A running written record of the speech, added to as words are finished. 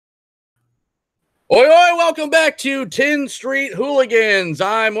Oi, oi, welcome back to 10th Street Hooligans.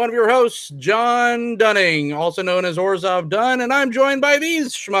 I'm one of your hosts, John Dunning, also known as Orzov Dunn, and I'm joined by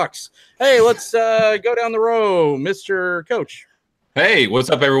these schmucks. Hey, let's go down the row, Mr. Coach. Hey, what's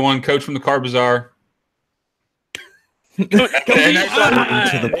up, everyone? Coach from the Car Bazaar. and that's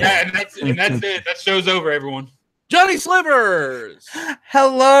it. That show's over, everyone. Johnny Slivers.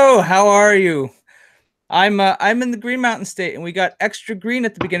 Hello, how are you? I'm in the Green Mountain State, and we got extra green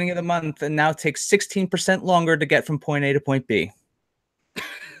at the beginning of the month, and now it takes 16% longer to get from point A to point B.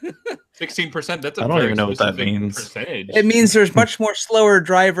 16%? That's a I don't even know what that means. Percentage. It means there's much more slower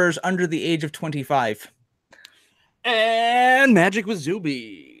drivers under the age of 25. And Magic with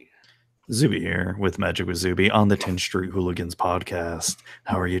Zuby. Zuby here with Magic with Zuby on the 10th Street Hooligans podcast.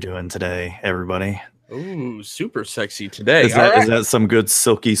 How are you doing today, everybody? Ooh, super sexy today. Is that some good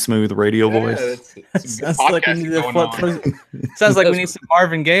silky smooth radio voice? Sounds like we need some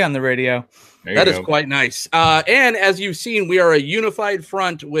Marvin Gaye on the radio. That is quite nice. And as you've seen, we are a unified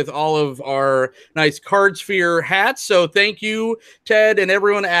front with all of our nice Cardsphere hats. So thank you, Ted, and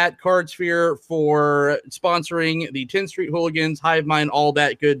everyone at Cardsphere for sponsoring the 10th Street Hooligans, Hive Mind, all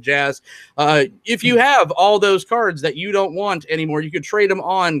that good jazz. If you have all those cards that you don't want anymore, you could trade them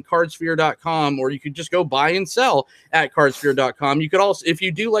on cardsphere.com, or you could just go buy and sell at cardsphere.com. You could also, if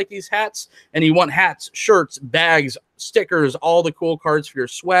you do like these hats and you want hats, shirts, bags, stickers, all the cool Cardsphere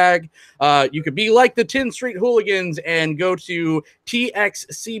swag, you could be like the 10th Street Hooligans and go to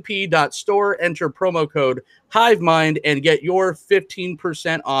txcp.store, enter promo code HiveMind, and get your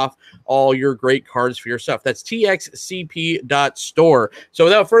 15% off all your great Cardsphere stuff. That's txcp.store. So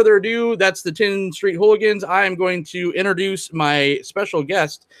without further ado, that's the 10th Street Hooligans. I am going to introduce my special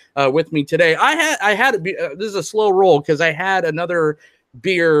guest with me today. I had this is a slow roll because I had another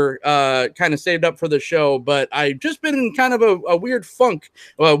beer kind of saved up for the show, but I've just been in kind of a weird funk,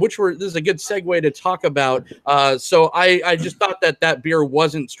 this is a good segue to talk about. So I just thought that beer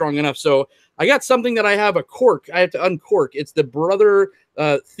wasn't strong enough. So I got something that I have a cork. I have to uncork. It's the Brother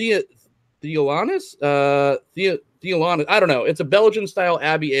Theolanus. Theolanus. I don't know. It's a Belgian style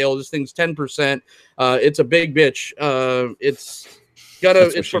Abbey ale. This thing's 10%. It's a big bitch. It's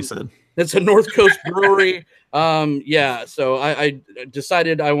a North Coast brewery. So I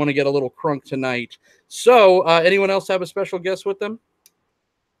decided I want to get a little crunk tonight. So anyone else have a special guest with them?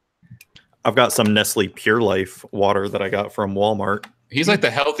 I've got some Nestle Pure Life water that I got from Walmart. He's like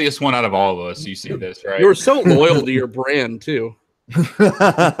the healthiest one out of all of us. You see this, right? You're so loyal to your brand too.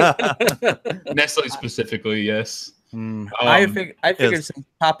 Nestle specifically, yes. I figured some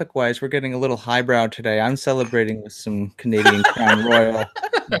topic wise, we're getting a little highbrow today. I'm celebrating with some Canadian Crown Royal.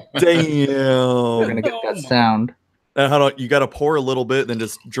 Damn. We're gonna get that sound. You got to pour a little bit, then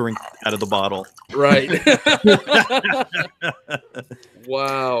just drink out of the bottle. Right.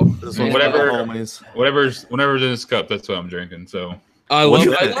 Wow. Whatever's in this cup, that's what I'm drinking. So I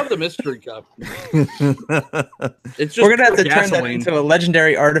love the mystery cup. It's just we're gonna have to gasoline. turn that into a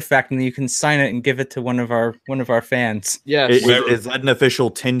legendary artifact, and then you can sign it and give it to one of our fans. Yeah. Is that an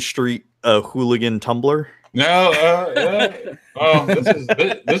official 10th Street hooligan tumbler? No.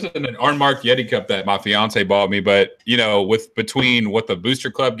 This is an unmarked Yeti cup that my fiance bought me, but between what the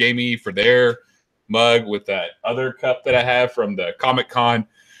Booster Club gave me for their mug with that other cup that I have from the Comic Con,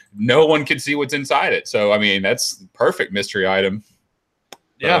 no one can see what's inside it. So I mean, that's perfect mystery item.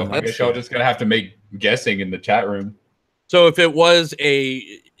 Yeah, I guess y'all just gonna have to make guessing in the chat room. So if it was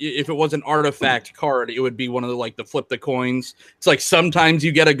an artifact card, it would be one of the flip the coins. It's like sometimes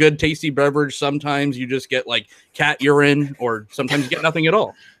you get a good tasty beverage, sometimes you just get like cat urine, or sometimes you get nothing at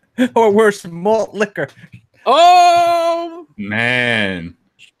all. Or worse, malt liquor. Oh man.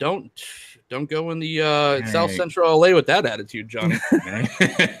 Don't go in the South Central LA with that attitude, Johnny.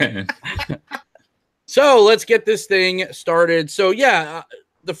 So let's get this thing started. So yeah,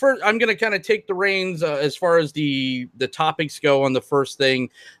 I'm going to kind of take the reins as far as the topics go on the first thing.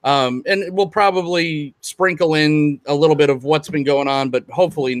 And we'll probably sprinkle in a little bit of what's been going on, but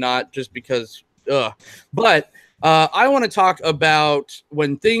hopefully not, just because. But I want to talk about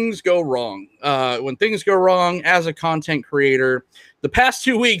when things go wrong. When things go wrong as a content creator. The past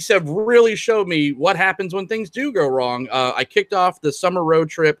 2 weeks have really showed me what happens when things do go wrong. I kicked off the summer road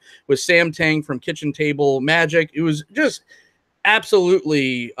trip with Sam Tang from Kitchen Table Magic. It was just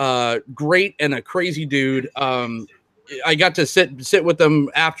absolutely great and a crazy dude. I got to sit with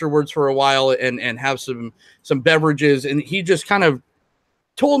them afterwards for a while and have some beverages, and he just kind of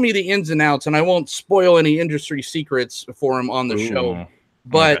told me the ins and outs, and I won't spoil any industry secrets for him on the show.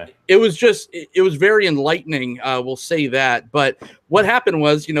 But it was very enlightening. We'll say that. But what happened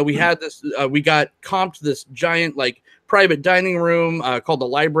was, we had this, we got comped this giant private dining room called the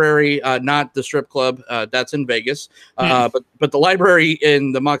Library, not the strip club. That's in Vegas. But the library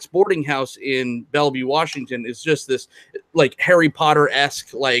in the Mox boarding house in Bellevue, Washington is just this like Harry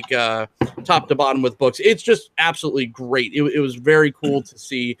Potter-esque, like top to bottom with books. It's just absolutely great. It was very cool to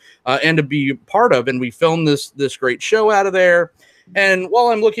see and to be part of. And we filmed this great show out of there. And while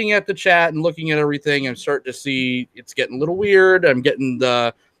I'm looking at the chat and looking at everything, I'm starting to see it's getting a little weird. I'm getting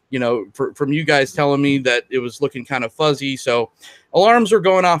the, from you guys telling me that it was looking kind of fuzzy. So alarms are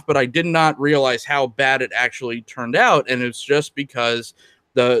going off, but I did not realize how bad it actually turned out. And it's just because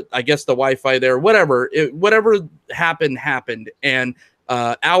I guess the Wi-Fi there, whatever happened. And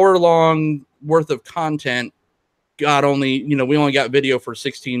hour-long worth of content got only, we only got video for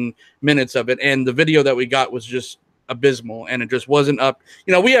 16 minutes of it. And the video that we got was just abysmal, and it just wasn't up.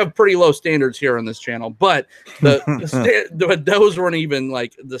 We have pretty low standards here on this channel, but those weren't even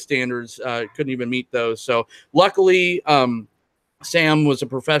like the standards, couldn't even meet those. So luckily, Sam was a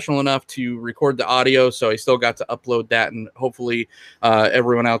professional enough to record the audio, so I still got to upload that, and hopefully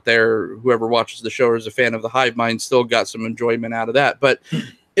everyone out there, whoever watches the show or is a fan of the Hive Mind, still got some enjoyment out of that. But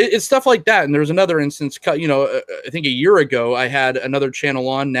it's stuff like that. And there's another instance, I think a year ago, I had another channel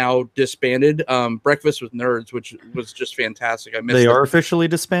on, now disbanded, Breakfast with Nerds, which was just fantastic. I missed They them. are officially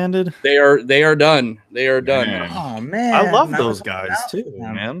disbanded? They are done. They are done. Man. Oh man, I love those guys too,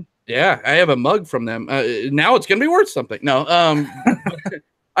 man. Yeah, I have a mug from them. Now it's going to be worth something. No,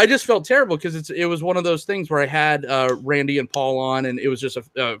 I just felt terrible because it was one of those things where I had Randy and Paul on, and it was just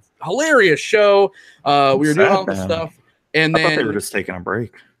a hilarious show. We were doing all this stuff. And I thought they then were just taking a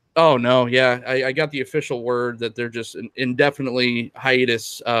break. oh no, yeah, I got the official word that they're just indefinitely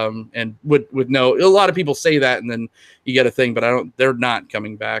hiatus. And with no, a lot of people say that, and then you get a thing, but they're not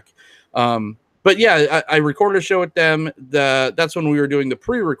coming back. But yeah, I recorded a show with them. That's when we were doing the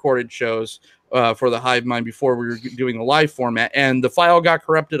pre-recorded shows for the Hive Mind before we were doing the live format, and the file got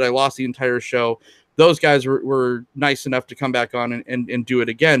corrupted. I lost the entire show. Those guys were nice enough to come back on and do it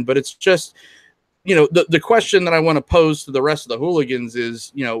again. But it's just, the question that I want to pose to the rest of the hooligans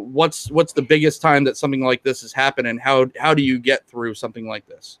is, what's the biggest time that something like this has happened, and how do you get through something like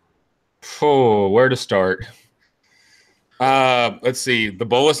this? Oh, where to start? Let's see. The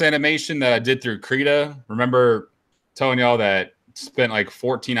bolus animation that I did through Krita. Remember telling y'all that spent like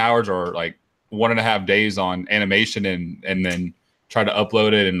 14 hours or like 1.5 days on animation and then tried to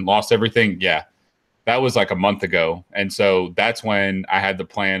upload it and lost everything. Yeah, that was like a month ago. And so that's when I had the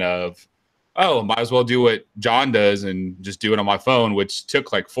plan of, might as well do what John does and just do it on my phone, which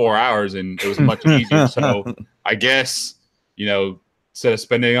took like 4 hours and it was much easier. So I guess, instead of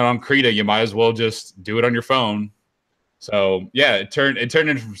spending it on Krita, you might as well just do it on your phone. So yeah, it turned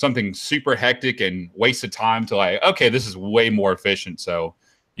into something super hectic and waste of time to like, okay, this is way more efficient. So,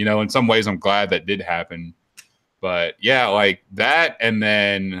 in some ways I'm glad that did happen. But yeah, like that. And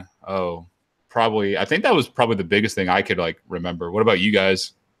then, I think that was probably the biggest thing I could like remember. What about you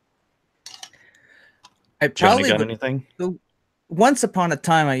guys? I Johnny, probably got anything? Once upon a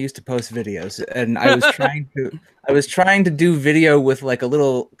time I used to post videos, and I was trying to do video with like a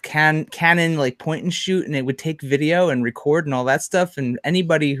little Canon like point and shoot, and it would take video and record and all that stuff. And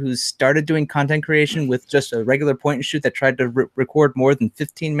anybody who's started doing content creation with just a regular point and shoot that tried to record more than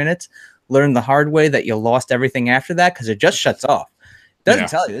 15 minutes learned the hard way that you lost everything after that, because it just shuts off. It doesn't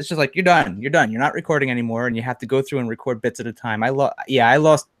tell you. It's just like you're done. You're not recording anymore, and you have to go through and record bits at a time. I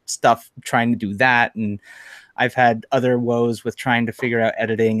lost stuff trying to do that, and I've had other woes with trying to figure out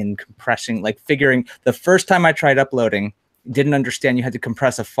editing and compressing, the first time I tried uploading, didn't understand you had to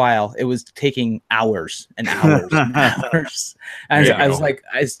compress a file. It was taking hours and hours and hours. And I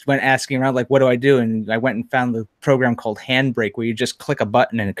went asking around, like, what do I do? And I went and found the program called Handbrake, where you just click a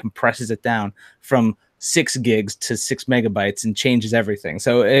button and it compresses it down from 6 gigs to 6 megabytes and changes everything.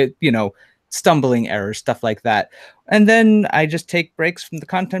 So it, stumbling errors, stuff like that. And then I just take breaks from the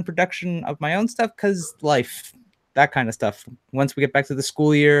content production of my own stuff because life, that kind of stuff. Once we get back to the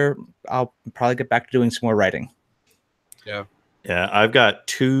school year, I'll probably get back to doing some more writing. Yeah. Yeah, I've got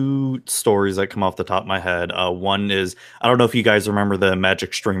 2 stories that come off the top of my head. One is, I don't know if you guys remember the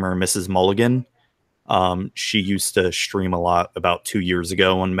Magic streamer, Mrs. Mulligan. She used to stream a lot about 2 years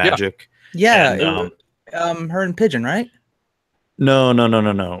ago on Magic. Yeah. And, her and Pigeon, right? No,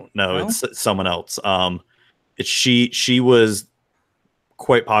 it's someone else. She was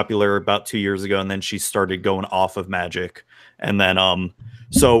quite popular about 2 years ago, and then she started going off of Magic. And then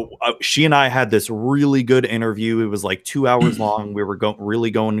so she and I had this really good interview. It was like 2 hours long. We were really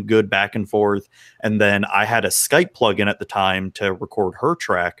going good back and forth. And then I had a Skype plugin at the time to record her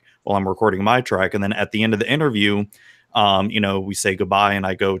track while I'm recording my track. And then at the end of the interview, we say goodbye, and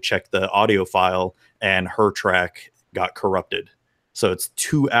I go check the audio file, and her track got corrupted. So it's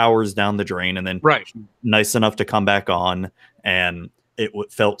 2 hours down the drain, and then Right. nice enough to come back on, and it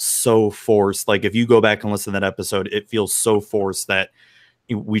felt so forced. Like if you go back and listen to that episode, it feels so forced that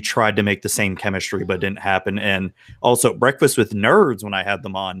we tried to make the same chemistry, but it didn't happen. And also Breakfast with Nerds, when I had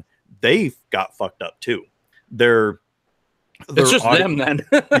them on, they got fucked up too. It's just them then.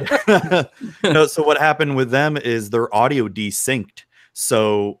 No, so what happened with them is their audio desynced.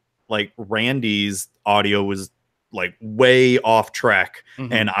 So like Randy's audio was like way off track,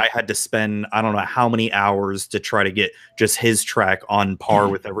 and I had to spend I don't know how many hours to try to get just his track on par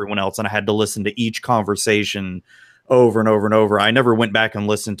with everyone else, and I had to listen to each conversation over and over and over. I never went back and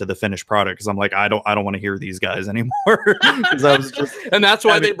listened to the finished product because I'm like, I don't want to hear these guys anymore. Because I was just, and that's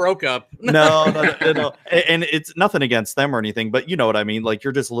why they broke up. No. And it's nothing against them or anything, but you know what I mean? Like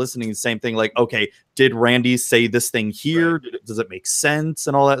you're just listening to the same thing. Like, okay, did Randy say this thing here? Right. Does it make sense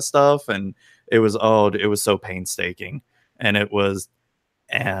and all that stuff? And it was so painstaking. And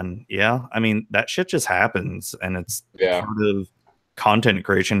yeah, I mean, that shit just happens, and it's part of content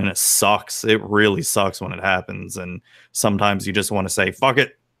creation, and it sucks. It really sucks when it happens, and sometimes you just want to say fuck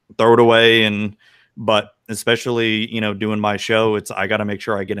it, throw it away. But especially doing my show, I got to make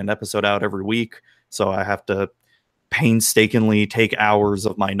sure I get an episode out every week, so I have to painstakingly take hours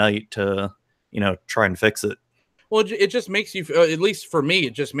of my night to try and fix it. Well, it just makes you, at least for me,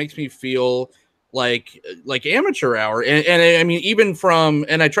 it just makes me feel like amateur hour. And I mean, even from,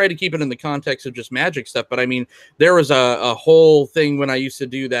 and I try to keep it in the context of just Magic stuff, but I mean, there was a whole thing when I used to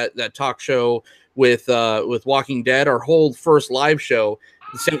do that talk show with Walking Dead, our whole first live show,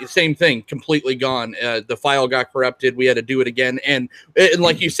 same thing, completely gone. The file got corrupted. We had to do it again. And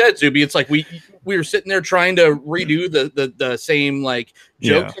like you said, Zuby, it's like we were sitting there trying to redo the same like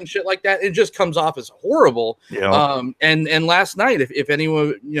jokes and shit like that. It just comes off as horrible. Yeah. And last night, if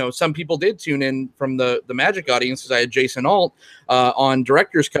anyone, some people did tune in from the Magic audience, because I had Jason Alt on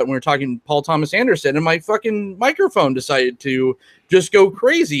Director's Cut when we were talking Paul Thomas Anderson, and my fucking microphone decided to just go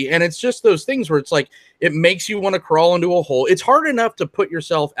crazy. And it's just those things where it's like, it makes you want to crawl into a hole. It's hard enough to put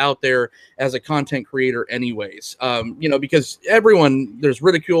yourself out there as a content creator anyways, because there's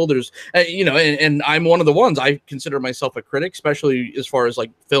ridicule, there's, and I'm one of the ones. I consider myself a critic, especially as far as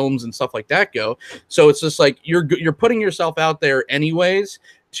like films and stuff like that go. So it's just like, you're putting yourself out there anyways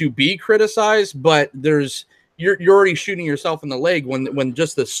to be criticized, but you're already shooting yourself in the leg when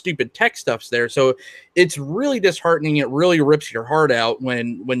just the stupid tech stuff's there. So it's really disheartening. It really rips your heart out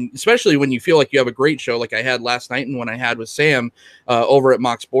when especially when you feel like you have a great show like I had last night and when I had with Sam over at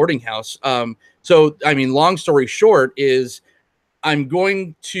Mock's Boarding House. So, I mean, long story short is I'm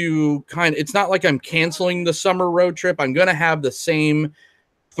going to it's not like I'm canceling the summer road trip. I'm going to have the same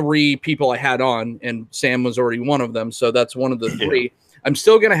 3 people I had on, and Sam was already one of them. So that's one of the 3. I'm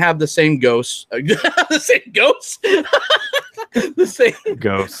still going to have the same ghosts, the same ghosts,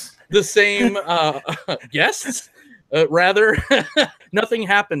 the same guests. Rather, nothing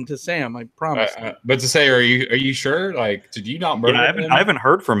happened to Sam. I promise. But to say, are you sure? Like, did you not murder him? I haven't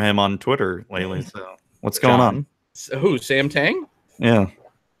heard from him on Twitter lately. So what's going on? Who? Sam Tang? Yeah,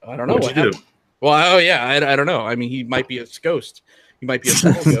 I don't know what happened. Well, I don't know. I mean, he might be a ghost. He might be a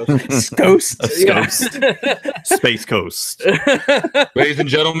ghost. Ghost. Space Coast. Ladies and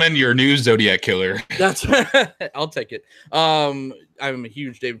gentlemen, your new Zodiac killer. That's I'll take it. I'm a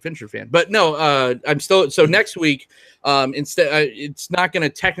huge David Fincher fan, but no, I'm still. So next week, instead, it's not going to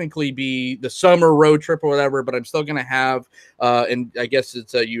technically be the summer road trip or whatever, but I'm still going to have, and I guess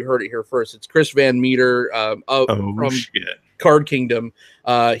it's you heard it here first. It's Chris Van Meter from Card Kingdom.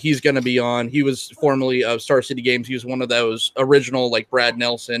 He's going to be on. He was formerly of Star City Games. He was one of those original, like Brad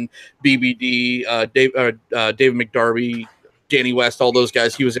Nelson, BBD, David McDarby, Danny West, all those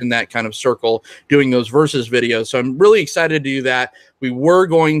guys. He was in that kind of circle doing those versus videos. So I'm really excited to do that. We were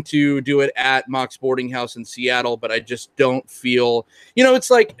going to do it at Mock's Boarding House in Seattle, but I just don't feel,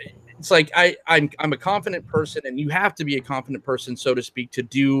 it's like I'm a confident person, and you have to be a confident person, so to speak, to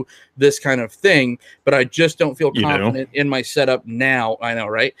do this kind of thing. But I just don't feel confident in my setup now. I know,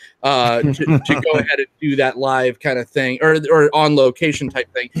 right? To go ahead and do that live kind of thing or on location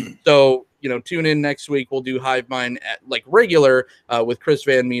type thing. So, tune in next week. We'll do Hive Mind at like regular with Chris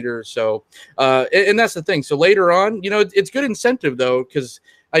Van Meter. So, and that's the thing. So later on, it's good incentive though, because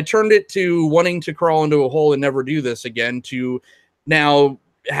I turned it to wanting to crawl into a hole and never do this again to now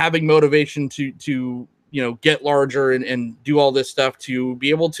having motivation to get larger and do all this stuff to be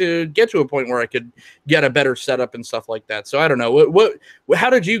able to get to a point where I could get a better setup and stuff like that. So I don't know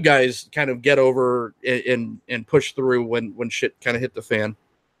how did you guys kind of get over and push through when shit kind of hit the fan?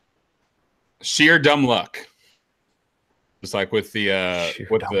 Sheer dumb luck. Just like with the Shoot,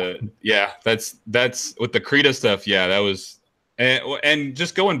 that's with the Krita stuff. Yeah, that was and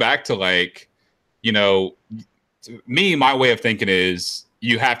just going back to like, you know, my way of thinking is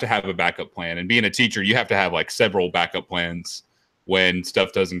you have to have a backup plan, and being a teacher, you have to have like several backup plans when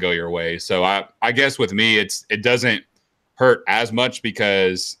stuff doesn't go your way. So I guess with me, it doesn't hurt as much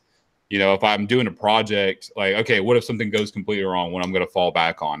because, you know, if I'm doing a project, like, okay, what if something goes completely wrong? What I'm going to fall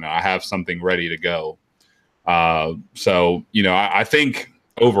back on? And I have something ready to go. So, you know, I think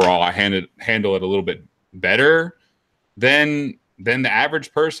overall I handle it a little bit better than the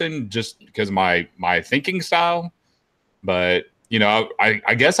average person, just because of my thinking style. But, you know,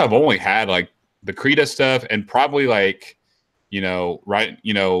 I guess I've only had like the Krita stuff and probably like, you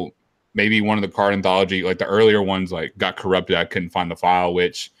know, maybe one of the card anthology, like the earlier ones, like got corrupted. I couldn't find the file,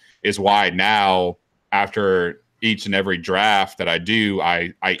 which is why now after each and every draft that I do,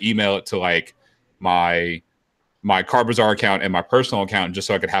 I email it to like my Card Bazaar account and my personal account just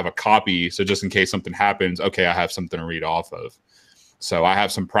so I could have a copy. So just in case something happens, okay, I have something to read off of. So I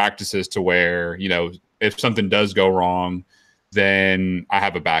have some practices to where, you know, if something does go wrong, then I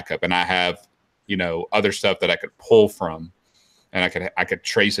have a backup and I have, you know, other stuff that I could pull from and I could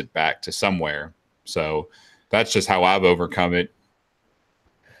trace it back to somewhere. So that's just how I've overcome it.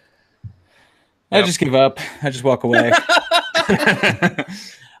 I just give up. I just walk away.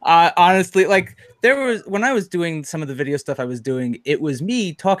 Honestly, like when I was doing some of the video stuff I was doing, it was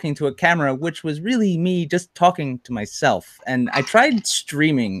me talking to a camera, which was really me just talking to myself. And I tried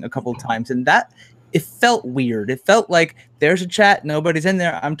streaming a couple times, and it felt weird. It felt like there's a chat, nobody's in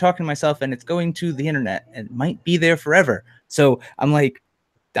there. I'm talking to myself, and it's going to the internet, and it might be there forever. So I'm like,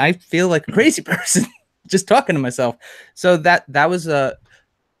 I feel like a crazy person just talking to myself. So that was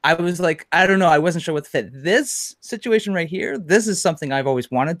I was like, I don't know. I wasn't sure what to fit. This situation right here, this is something I've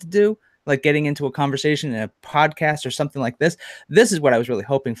always wanted to do, like getting into a conversation in a podcast or something like this. This is what I was really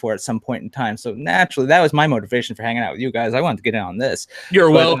hoping for at some point in time. So naturally, that was my motivation for hanging out with you guys. I wanted to get in on this.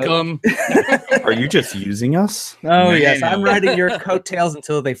 You're welcome. Are you just using us? Oh, yes. I'm riding your coattails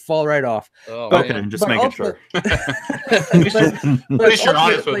until they fall right off. Oh, Okay, I'm just making sure. At least you're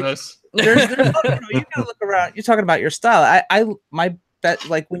honest with us. There's you gotta look around. You're talking about your style. My bet,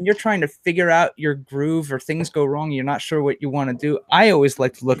 like when you're trying to figure out your groove or things go wrong, you're not sure what you want to do. I always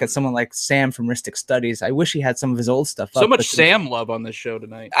like to look at someone like Sam from Ristic Studies. I wish he had some of his old stuff. So much Sam love on this show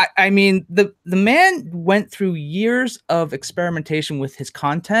tonight. I mean, the man went through years of experimentation with his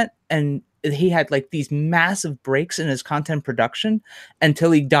content, and he had like these massive breaks in his content production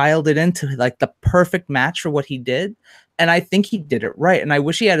until he dialed it into like the perfect match for what he did. And I think he did it right. And I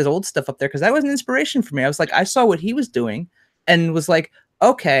wish he had his old stuff up there because that was an inspiration for me. I was like, I saw what he was doing and was like,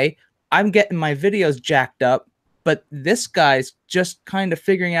 okay, I'm getting my videos jacked up, but this guy's just kind of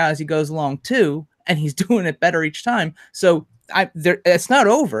figuring out as he goes along too, and he's doing it better each time. So it's not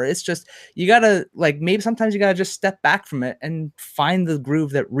over. It's just you gotta maybe sometimes you gotta just step back from it and find the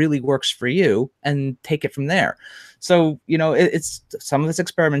groove that really works for you and take it from there. So it's some of it's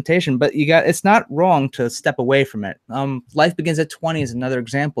experimentation, but it's not wrong to step away from it. Life Begins at 20 is another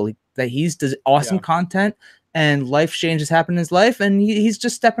example that he's does awesome content. And life changes happen in his life, and he's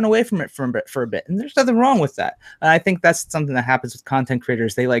just stepping away from it for a bit. And there's nothing wrong with that. And I think that's something that happens with content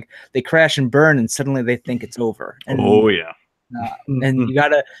creators. They crash and burn, and suddenly they think it's over. And, and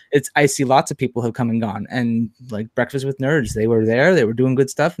I see lots of people who've come and gone. And like Breakfast with Nerds, they were there, they were doing good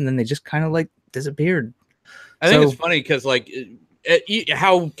stuff, and then they just kind of disappeared. I think it's funny because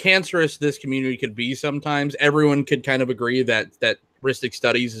how cancerous this community could be sometimes. Everyone could kind of agree that Ristic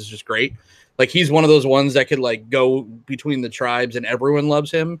Studies is just great. Like he's one of those ones that could go between the tribes and everyone loves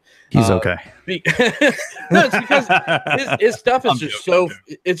him. He's okay. No, it's because his stuff is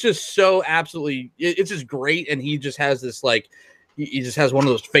it's just so absolutely, it's just great. And he just has this he just has one of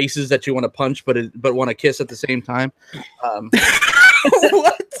those faces that you want to punch, but want to kiss at the same time.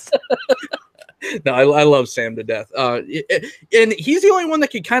 What? No, I love Sam to death. And he's the only one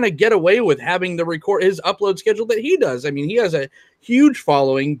that can kind of get away with having the his upload schedule that he does. I mean, he has a huge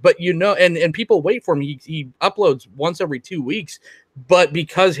following, but and people wait for him. He uploads once every 2 weeks, but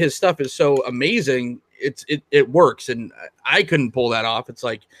because his stuff is so amazing, it works. And I couldn't pull that off. It's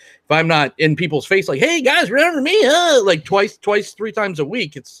like, if I'm not in people's face, like, hey guys, remember me? Twice, 3 times a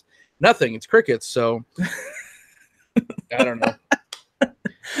week. It's nothing. It's crickets. So I don't know.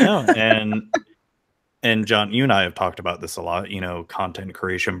 No, and John, you and I have talked about this a lot, content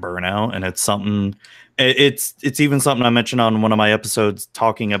creation burnout, and it's something, it's even something I mentioned on one of my episodes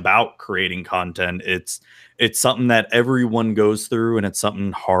talking about creating content. It's something that everyone goes through, and it's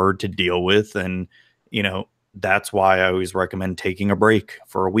something hard to deal with. And, that's why I always recommend taking a break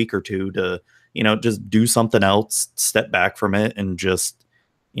for a week or two to just do something else, step back from it, and just,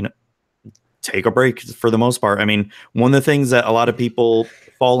 take a break for the most part. I mean, one of the things that a lot of people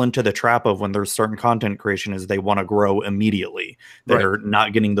fall into the trap of when they're starting content creation is they want to grow immediately. They're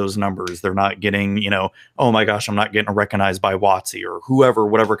not getting those numbers. They're not getting, oh my gosh, I'm not getting recognized by WotC or whoever,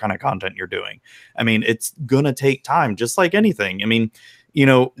 whatever kind of content you're doing. I mean, it's going to take time, just like anything. I mean,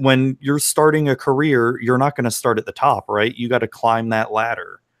 when you're starting a career, you're not going to start at the top, right? You got to climb that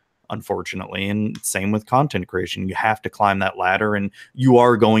ladder, unfortunately. And same with content creation. You have to climb that ladder, and you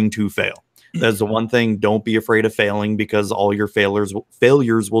are going to fail. That's the one thing. Don't be afraid of failing, because all your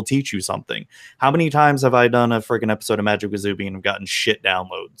failures will teach you something. How many times have I done a freaking episode of Magic Wazoobi and have gotten shit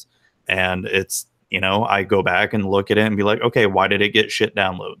downloads? And it's, I go back and look at it and be like, okay, why did it get shit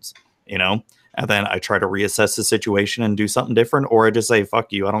downloads? And then I try to reassess the situation and do something different, or I just say,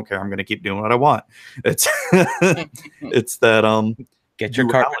 fuck you, I don't care. I'm going to keep doing what I want. It's, it's that, get your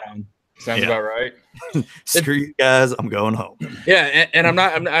carpet on. Sounds about right. Screw you guys, I'm going home. Yeah, and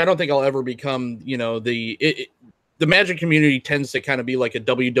I don't think I'll ever become, the Magic community tends to kind of be like a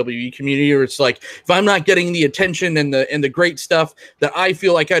WWE community, or it's like, if I'm not getting the attention and the great stuff that I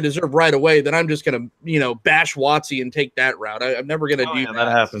feel like I deserve right away, then I'm just gonna, bash WotC and take that route. I'm never gonna do that.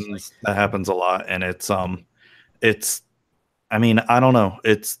 That happens. That happens a lot, and it's I mean, I don't know.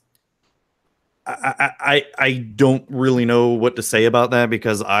 I don't really know what to say about that,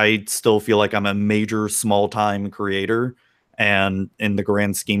 because I still feel like I'm a major small time creator, and in the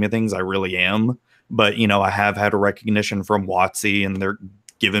grand scheme of things, I really am. But, I have had a recognition from WotC, and they're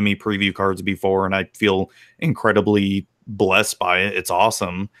giving me preview cards before, and I feel incredibly blessed by it. It's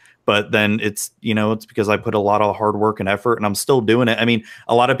awesome. But then it's because I put a lot of hard work and effort, and I'm still doing it. I mean,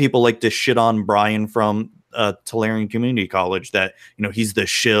 a lot of people like to shit on Brian from Tolarian Community College, that he's the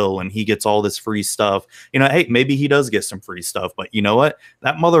shill and he gets all this free stuff. Hey, maybe he does get some free stuff, but you know what?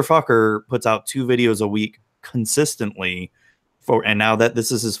 That motherfucker puts out 2 videos a week consistently. And now that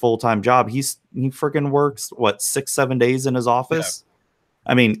this is his full-time job, he freaking works 6-7 days in his office.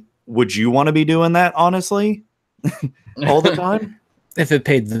 Yeah. I mean, would you want to be doing that, honestly? All the time? If it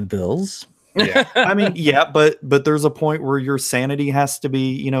paid the bills. Yeah. I mean, yeah, but there's a point where your sanity has to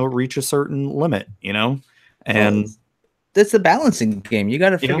be, reach a certain limit, and that's the balancing game. You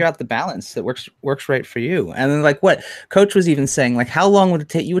got to figure out the balance that works right for you. And then, like what Coach was even saying, like, how long would it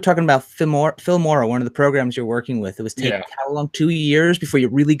take? You were talking about Phil Mora, one of the programs you're working with. It was taking how long? 2 years before you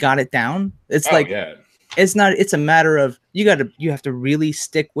really got it down. It's it's a matter of you have to really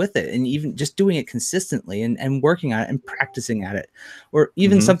stick with it, and even just doing it consistently and working on it and practicing at it. Or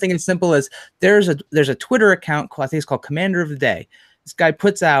even something as simple as there's a Twitter account called, I think it's called Commander of the Day. This guy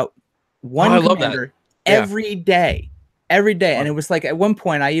puts out one commander every day. And it was like, at one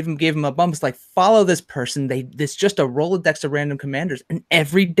point I even gave him a bump. It's like, follow this person. It's just a Rolodex of random commanders. And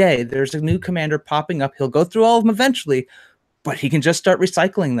every day there's a new commander popping up. He'll go through all of them eventually, but he can just start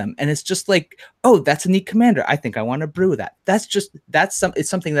recycling them. And it's just like, oh, that's a neat commander. I think I want to brew that. It's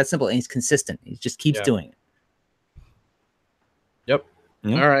something that's simple, and he's consistent. He just keeps doing it. Yep.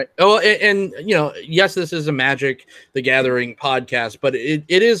 All right. Oh, and yes, this is a Magic the Gathering podcast, but it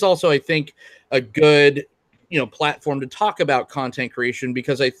is also, I think, a good platform to talk about content creation,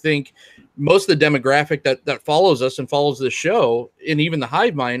 because I think most of the demographic that follows us and follows the show, and even the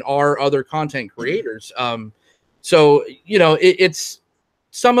Hive Mind, are other content creators. So it's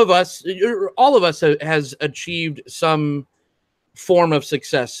some of us, all of us has achieved some form of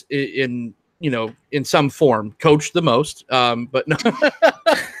success in some form. Coach the most, but no.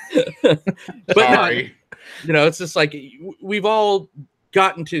 But sorry. It's just like we've all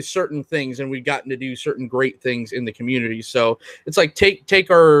gotten to certain things, and we've gotten to do certain great things in the community. So it's like,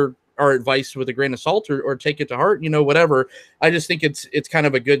 take our advice with a grain of salt, or take it to heart, whatever. I just think it's kind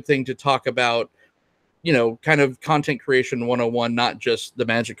of a good thing to talk about, kind of content creation 101, not just the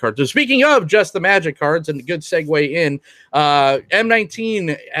Magic cards. So speaking of just the Magic cards, and a good segue in,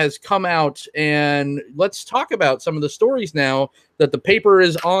 M19 has come out, and let's talk about some of the stories now that the paper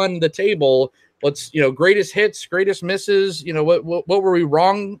is on the table. Let's, greatest hits, greatest misses. What were we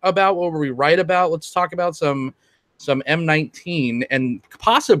wrong about? What were we right about? Let's talk about some M19, and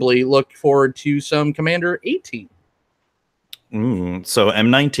possibly look forward to some Commander 18. So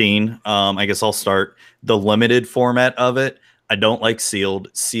M19, I guess I'll start. The limited format of it, I don't like sealed.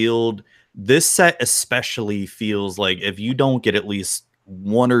 Sealed, this set especially feels like if you don't get at least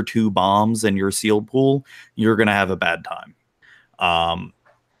 1 or 2 bombs in your sealed pool, you're going to have a bad time.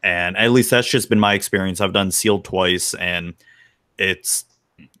 And at least that's just been my experience. I've done sealed twice, and it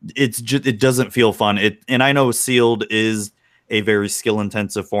doesn't feel fun. And I know sealed is a very skill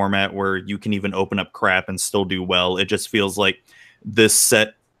intensive format where you can even open up crap and still do well. It just feels like this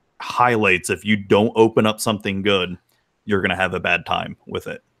set, highlights. If you don't open up something good, you're gonna have a bad time with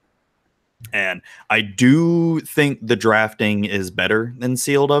it. And I do think the drafting is better than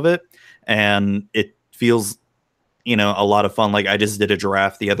sealed of it, and it feels, you know, a lot of fun. Like I just did a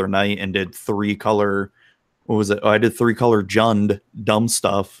draft the other night and did 3-color. What was it? Oh, I did 3-color Jund, dumb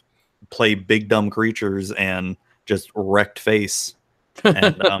stuff, play big dumb creatures, and just wrecked face.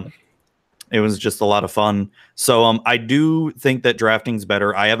 And it was just a lot of fun. So I do think that drafting's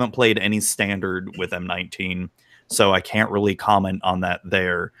better. I haven't played any standard with M19, so I can't really comment on that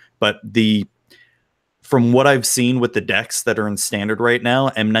there. But from what I've seen with the decks that are in standard right now,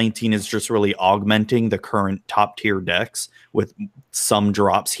 M19 is just really augmenting the current top tier decks with some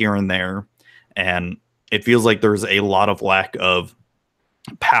drops here and there. And it feels like there's a lot of lack of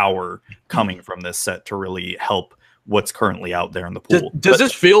power coming from this set to really help what's currently out there in the pool. Does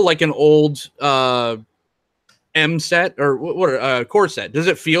this feel like an old M set or what core set? Does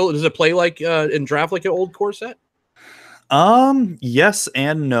it play like in draft like an old core set? Yes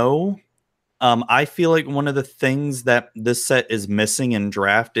and no. I feel like one of the things that this set is missing in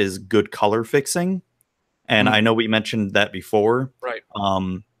draft is good color fixing. And I know we mentioned that before. Right.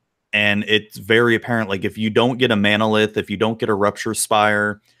 And it's very apparent, like if you don't get a Manalith, if you don't get a Rupture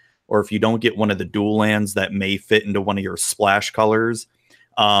Spire, or if you don't get one of the dual lands that may fit into one of your splash colors,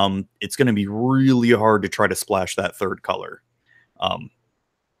 it's going to be really hard to try to splash that third color.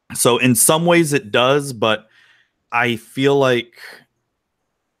 So in some ways it does, but I feel like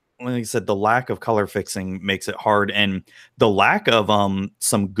I said, the lack of color fixing makes it hard, and the lack of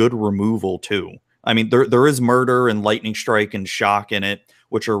some good removal too. I mean, there is Murder and Lightning Strike and Shock in it,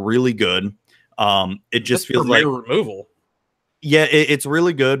 which are really good. It just feels like removal. Yeah, it's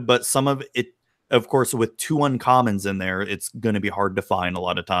really good, but some of it, of course, with 2 uncommons in there, it's going to be hard to find a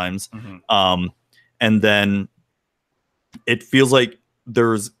lot of times. And then it feels like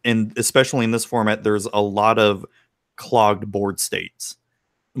especially in this format, there's a lot of clogged board states,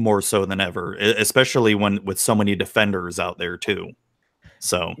 more so than ever, especially with so many defenders out there too.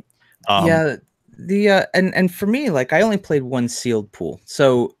 So yeah, and for me, like I only played 1 sealed pool,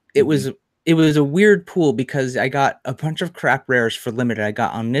 so it was a weird pool because I got a bunch of crap rares for limited. I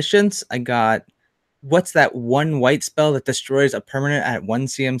got Omniscience. I got what's that 1 white spell that destroys a permanent at 1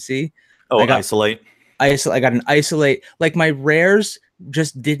 CMC? Oh, Isolate. I got an Isolate. Like my rares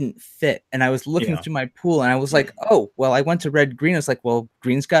just didn't fit, and I was looking through my pool, and I was like, oh well, I went to red green. It's like, well,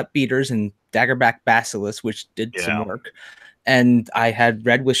 green's got Beaters and Daggerback Basilisk, which did some work, and I had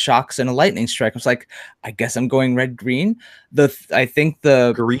red with Shocks and a Lightning Strike. I was like, I guess I'm going red green. I think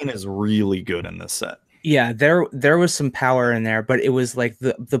the green is really good in this set. Yeah, there was some power in there, but it was like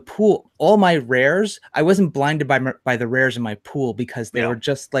the pool, all my rares, I wasn't blinded by the rares in my pool because they were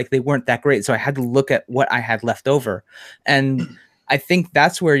just like, they weren't that great. So I had to look at what I had left over. And I think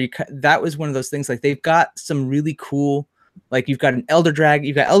that's where that was one of those things. Like they've got some really cool, like you've got Elder Dragons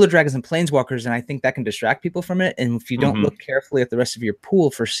and Planeswalkers, and I think that can distract people from it. And if you don't look carefully at the rest of your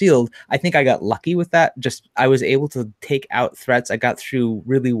pool for sealed, I think I got lucky with that. Just I was able to take out threats. I got through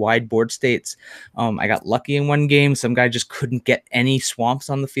really wide board states. I got lucky in 1 game. Some guy just couldn't get any swamps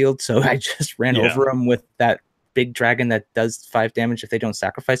on the field, so I just ran over him with that big dragon that does 5 damage if they don't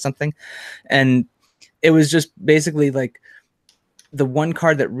sacrifice something. And it was just basically like, the 1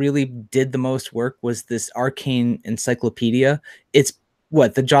 card that really did the most work was this Arcane Encyclopedia. It's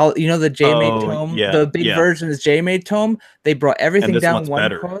what the J-Made Tome, the big version is J-Made Tome. They brought everything down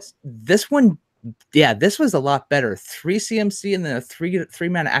 1 cost. This one, this was a lot better. 3 CMC and then a 3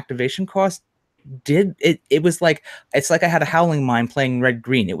 mana activation cost. It was like, it's like I had a Howling Mine playing red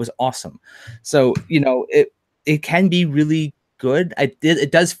green. It was awesome. So it can be really good.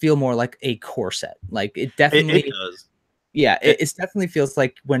 It does feel more like a core set. Like it definitely does. Yeah, it definitely feels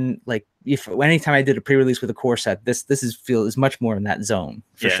like anytime I did a pre-release with a core set, this is much more in that zone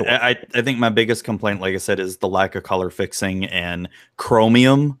for sure. I think my biggest complaint, like I said, is the lack of color fixing and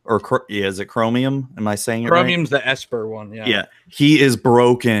Chromium is it Chromium? Am I saying it right? Chromium's the Esper one. Yeah, he is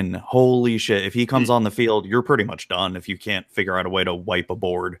broken. Holy shit! If he comes on the field, you're pretty much done. If you can't figure out a way to wipe a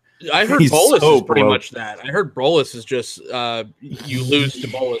board, I heard Bolas is pretty much that. I heard Bolas is just you lose to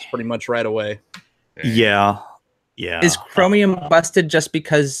Bolas pretty much right away. Yeah. Is Chromium busted just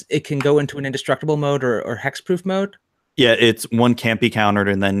because it can go into an indestructible mode or hexproof mode? Yeah, it's 1 can't be countered,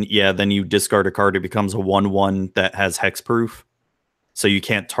 and then you discard a card. It becomes a 1/1 that has hexproof, so you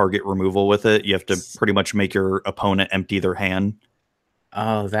can't target removal with it. You have to pretty much make your opponent empty their hand.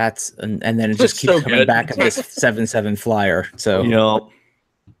 Oh, and then it just keeps coming back at this 7/7 flyer. So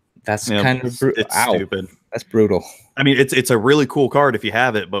that's kind of it's stupid. That's brutal. I mean, it's a really cool card if you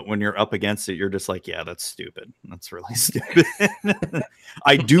have it, but when you're up against it, you're just like, yeah, that's stupid. That's really stupid.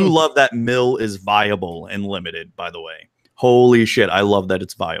 I do love that Mill is viable and limited, by the way. Holy shit, I love that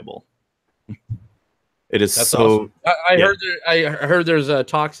it's viable. It is. That's so awesome. I heard there's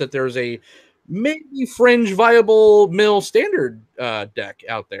talks that there's a maybe fringe viable Mill standard deck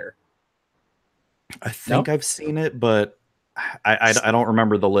out there. I think I've seen it, but I don't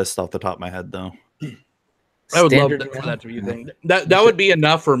remember the list off the top of my head though. I would love for that to be a thing. That would be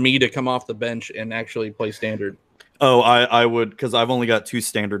enough for me to come off the bench and actually play standard. Oh, I would, because I've only got 2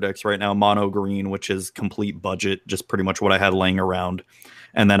 standard decks right now. Mono green, which is complete budget, just pretty much what I had laying around.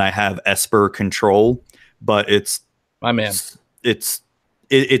 And then I have Esper Control, but it's my man. It's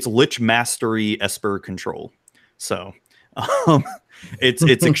Lich Mastery Esper Control. So it's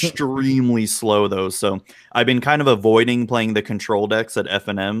extremely slow though. So I've been kind of avoiding playing the control decks at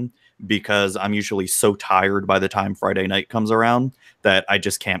FNM because I'm usually so tired by the time Friday night comes around that I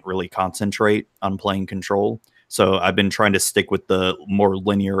just can't really concentrate on playing control. So I've been trying to stick with the more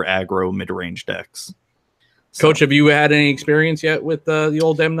linear aggro mid-range decks. Coach, have you had any experience yet with the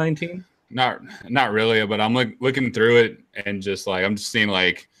old M19? Not really, but I'm looking through it and just like I'm just seeing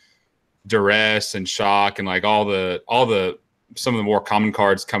like duress and shock and like all the some of the more common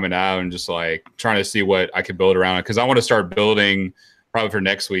cards coming out and just like trying to see what I could build around it, because I want to start building probably for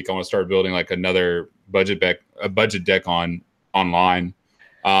next week. I want to start building like another budget deck online.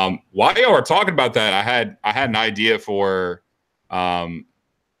 While y'all were talking about that, I had an idea for I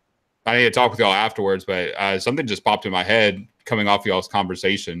need to talk with y'all afterwards, but something just popped in my head coming off y'all's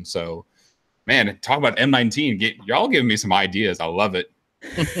conversation. So, man, talk about M19. Y'all giving me some ideas. I love it.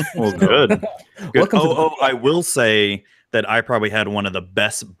 Well, good. I will say that I probably had one of the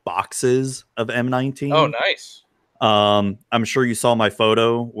best boxes of M19. Oh, nice. I'm sure you saw my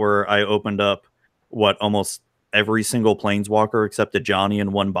photo where I opened up almost every single Planeswalker except a Johnny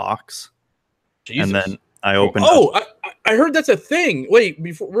in one box. Jesus. And then I opened I heard that's a thing. Wait,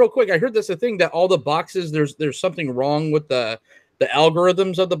 real quick, I heard that's a thing that all the boxes, there's something wrong with the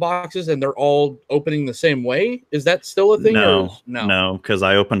algorithms of the boxes and they're all opening the same way. Is that still a thing? No, because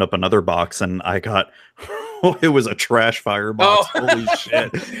I opened up another box and I got it was a trash fire box. Oh. Holy shit.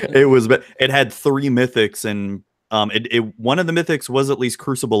 It had 3 mythics and one of the mythics was at least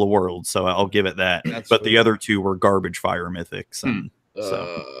Crucible of Worlds, so I'll give it that. But the other 2 were garbage fire mythics. And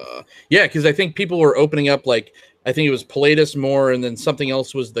yeah, because I think people were opening up like I think it was Palladius more, and then something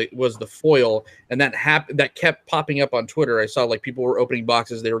else was the foil, and that kept popping up on Twitter. I saw like people were opening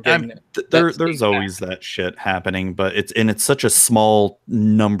boxes, they were getting there's always that shit happening, but it's such a small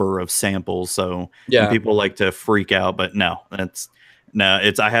number of samples, so people like to freak out. But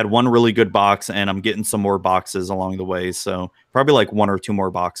I had one really good box, and I'm getting some more boxes along the way, so probably like 1 or 2 more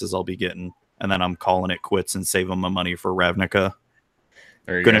boxes I'll be getting, and then I'm calling it quits and saving my money for Ravnica.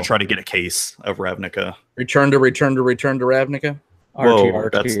 Gonna try to get a case of Ravnica. Return to Ravnica.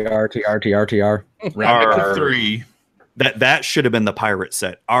 RTR. Ravnica 3. That should have been the pirate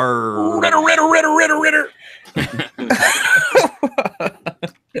set. Ritter.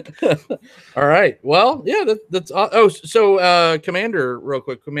 All right. Well, yeah, that's so Commander, real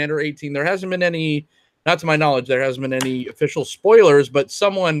quick, Commander 18. There hasn't been any, not to my knowledge, there hasn't been any official spoilers, but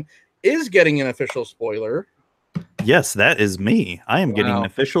someone is getting an official spoiler. Yes, that is me. I am getting an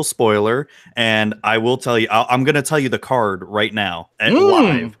official spoiler, and I will tell you, I'm going to tell you the card right now at live.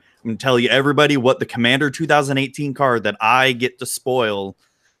 I'm going to tell you everybody what the Commander 2018 card that I get to spoil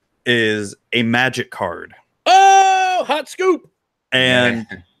is a Magic card. Oh, hot scoop. And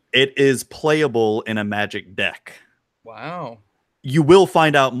it is playable in a Magic deck. Wow. You will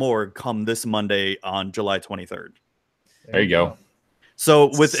find out more come this Monday on July 23rd. There you go. So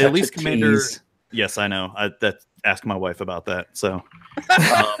with at least Commander... Yes, I know. Ask my wife about that. So, you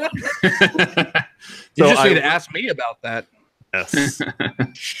just need to ask me about that. Yes,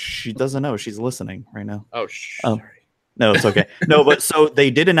 she doesn't know. She's listening right now. Oh, sorry. No, it's okay. No, but so they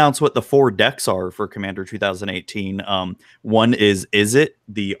did announce what the 4 decks are for Commander 2018. One is it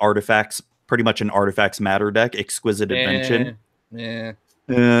the artifacts, pretty much an artifacts matter deck, Exquisite Invention.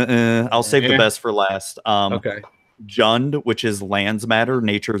 I'll save the best for last. Okay. Jund, which is lands matter,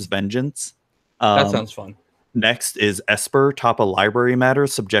 nature's vengeance. That sounds fun. Next is Esper, top of library matter,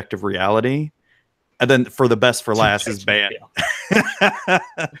 subjective reality. And then for the best for last is Bant.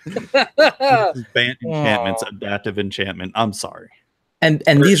 Bant enchantments, adaptive enchantment. I'm sorry. And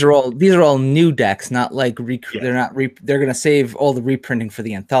these are all new decks, not like they're gonna save all the reprinting for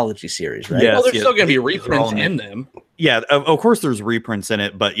the anthology series, right? Yes, well, there's still gonna be reprints in them. Yeah, of course there's reprints in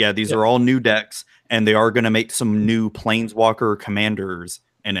it, but yeah, these are all new decks, and they are gonna make some new Planeswalker commanders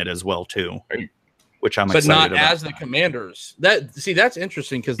in it as well too. which I'm but excited not about. as the commanders. That's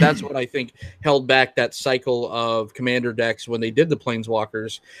interesting because that's what I think held back that cycle of commander decks when they did the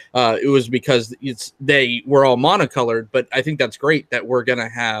planeswalkers. It was because they were all monocolored, but I think that's great that we're gonna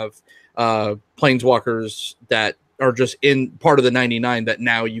have planeswalkers that are just in part of the 99 that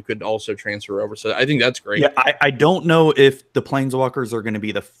now you could also transfer over. So I think that's great. Yeah, I don't know if the planeswalkers are going to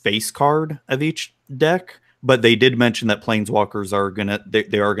be the face card of each deck, but they did mention that planeswalkers are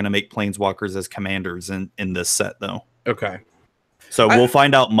they are gonna make planeswalkers as commanders in this set though. Okay. So we'll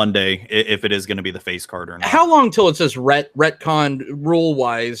find out Monday if it is going to be the face card or not. How long till it says retconned rule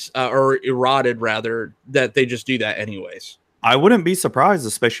wise or eroded rather that they just do that anyways? I wouldn't be surprised,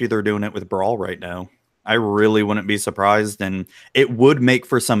 especially they're doing it with Brawl right now. I really wouldn't be surprised, and it would make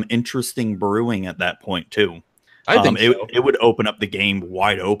for some interesting brewing at that point too. I think so. It would open up the game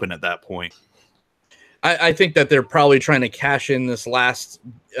wide open at that point. I think that they're probably trying to cash in this last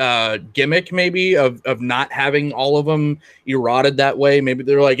gimmick, maybe of not having all of them eroded that way. Maybe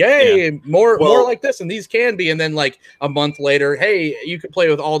they're like, hey, more like this, and these can be. And then like a month later, hey, you can play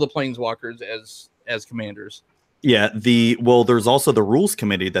with all the planeswalkers as commanders. Yeah, there's also the rules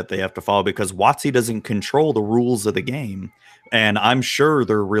committee that they have to follow because WotC doesn't control the rules of the game, and I'm sure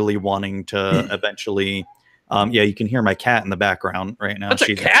they're really wanting to eventually. Yeah, you can hear my cat in the background right now. That's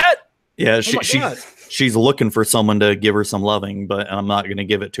a cat. Yeah, she's looking for someone to give her some loving, but I'm not going to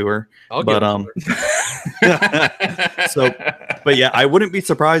give it to her. But yeah, I wouldn't be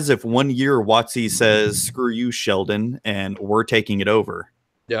surprised if 1 year WotC says, "Screw you, Sheldon," and we're taking it over.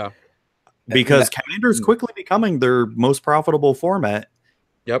 Yeah, because Commander's quickly becoming their most profitable format.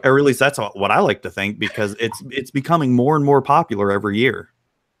 Yep, or at least that's what I like to think because it's becoming more and more popular every year.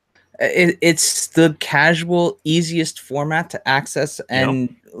 It's the casual, easiest format to access,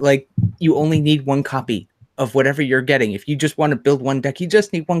 and like you only need one copy of whatever you're getting. If you just want to build one deck, you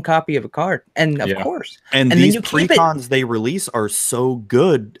just need one copy of a card, and of course, and these pre-cons they release are so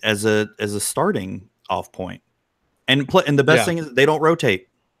good as a starting off point. And the best thing is they don't rotate.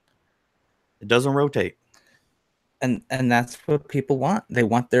 It doesn't rotate, and that's what people want. They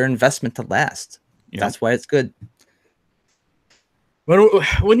want their investment to last. Yep. That's why it's good.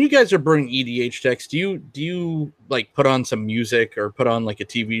 When you guys are brewing EDH decks, do you like put on some music or put on like a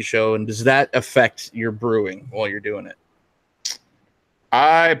TV show, and does that affect your brewing while you're doing it?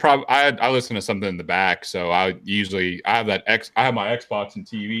 I listen to something in the back, so I have my Xbox and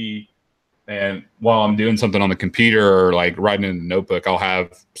TV, and while I'm doing something on the computer or like writing in the notebook, I'll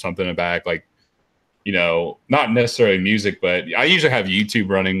have something in the back, like not necessarily music, but I usually have YouTube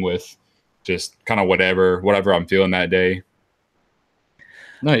running with just kind of whatever I'm feeling that day.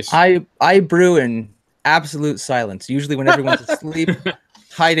 Nice. I brew in absolute silence, usually when everyone's asleep,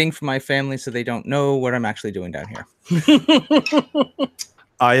 hiding from my family so they don't know what I'm actually doing down here.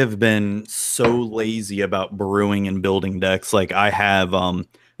 I have been so lazy about brewing and building decks. Like I have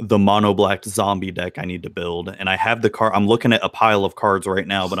the mono black zombie deck I need to build, and I have the card. I'm looking at a pile of cards right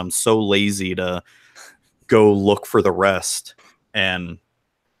now, but I'm so lazy to go look for the rest. And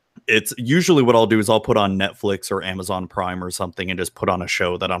it's usually what I'll do is I'll put on Netflix or Amazon Prime or something and just put on a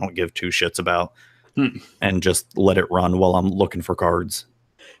show that I don't give two shits about and just let it run while I'm looking for cards.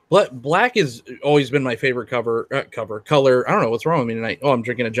 Black has always been my favorite color. I don't know what's wrong with me tonight. Oh, I'm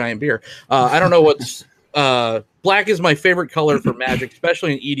drinking a giant beer. I don't know what's black is my favorite color for Magic,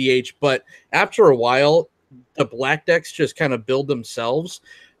 especially in EDH. But after a while, the black decks just kind of build themselves.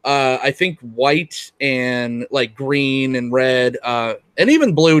 I think white and like green and red, and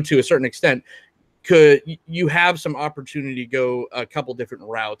even blue to a certain extent, you have some opportunity to go a couple different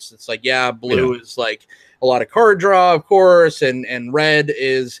routes. It's like, blue is like a lot of card draw, of course, and red's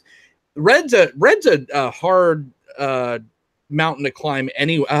a hard mountain to climb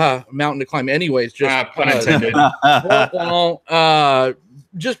anyways. Just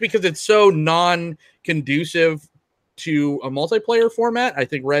just because it's so non-conducive to a multiplayer format. I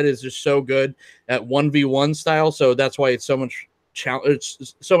think red is just so good at 1v1 style, so that's why it's so much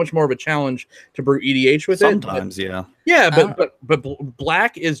it's so much more of a challenge to brew EDH with sometimes, but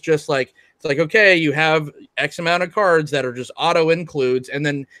black is just like, it's like, okay, you have X amount of cards that are just auto includes, and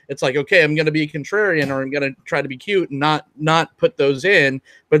then it's like, okay, I'm going to be contrarian, or I'm going to try to be cute and not put those in,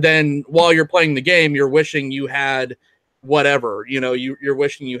 but then while you're playing the game, you're wishing you had whatever, you're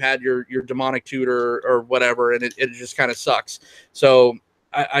wishing you had your demonic tutor or whatever, and it just kind of sucks. So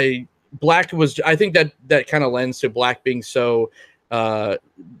black was, I think that kind of lends to black being so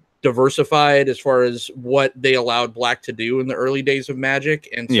diversified as far as what they allowed black to do in the early days of Magic,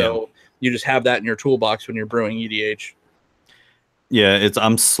 and so you just have that in your toolbox when you're brewing EDH. Yeah,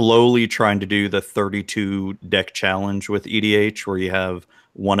 I'm slowly trying to do the 32 deck challenge with EDH, where you have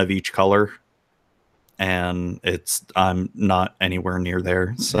one of each color. and I'm not anywhere near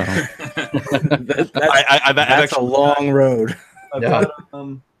there. So I've actually a long road. I've Yeah. got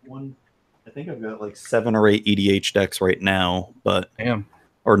one. I think I've got like 7 or 8 EDH decks right now, but Damn.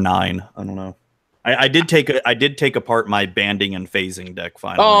 or 9. I don't know. I did take apart my banding and phasing deck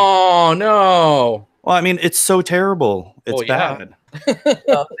finally. Oh no. Well, I mean, it's so terrible. It's Well, yeah. bad.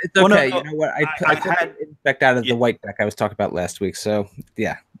 It's Well, no, okay. no, You know what? I I've took had- an Infect out of Yeah. the white deck I was talking about last week. So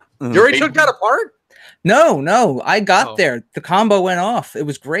yeah. You already took that apart? No, I got Oh. there. The combo went off. It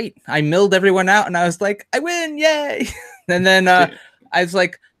was great. I milled everyone out, and I was like, I win, yay! And then I was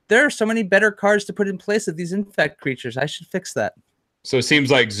like, there are so many better cards to put in place of these Infect creatures. I should fix that. So it seems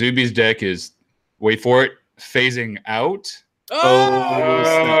like Zuby's deck is, wait for it, phasing out.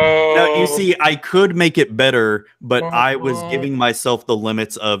 Oh, no, you see, I could make it better, but I was giving myself the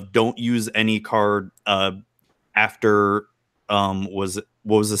limits of don't use any card after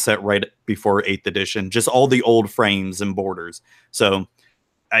what was the set right before 8th edition, just all the old frames and borders. So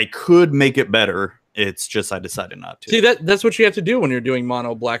I could make it better. It's just I decided not to. See, that's what you have to do when you're doing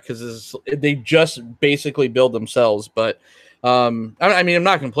mono black, because they just basically build themselves. But I mean, I'm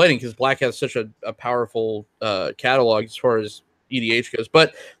not complaining because black has such a powerful catalog as far as EDH goes.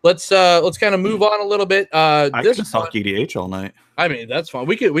 But let's kind of move on a little bit. I This could talk EDH all night. I mean, that's fine.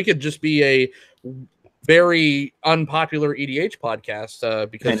 We could just be a very unpopular EDH podcast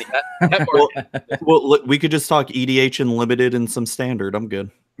because that Well, look, we could just talk EDH and limited and some standard. I'm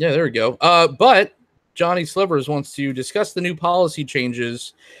good. Yeah, there we go. But Johnny Slivers wants to discuss the new policy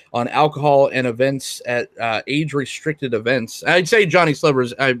changes on alcohol and events at age-restricted events. I'd say, Johnny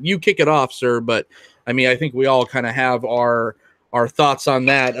Slivers, you kick it off, sir. But I mean, I think we all kind of have our thoughts on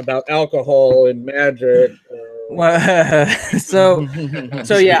that about alcohol and Magic. So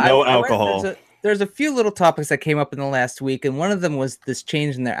yeah, No alcohol. There's a few little topics that came up in the last week, and one of them was this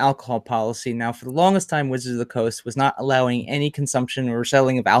change in their alcohol policy. Now, for the longest time, Wizards of the Coast was not allowing any consumption or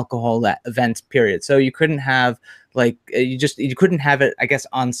selling of alcohol at events, period. So you couldn't have you couldn't have it, I guess,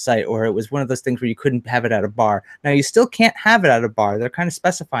 on site, or it was one of those things where you couldn't have it at a bar. Now, you still can't have it at a bar. They're kind of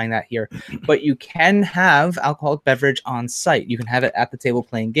specifying that here, but you can have alcoholic beverage on site. You can have it at the table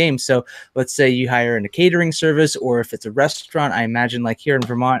playing games. So let's say you hire in a catering service, or if it's a restaurant, I imagine like here in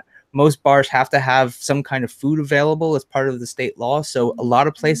Vermont, most bars have to have some kind of food available as part of the state law. So a lot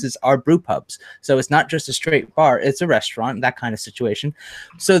of places are brew pubs. So it's not just a straight bar, it's a restaurant, that kind of situation.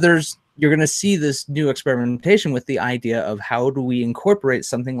 So you're going to see this new experimentation with the idea of how do we incorporate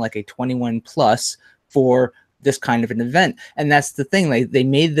something like a 21 plus for this kind of an event. And that's the thing. They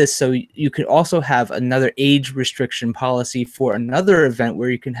made this so you could also have another age restriction policy for another event where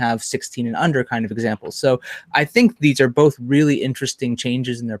you can have 16 and under kind of examples. So I think these are both really interesting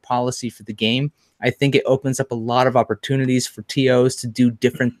changes in their policy for the game. I think it opens up a lot of opportunities for TOs to do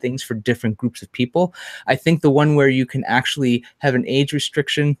different things for different groups of people. I think the one where you can actually have an age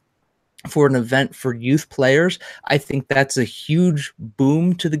restriction for an event for youth players, I think that's a huge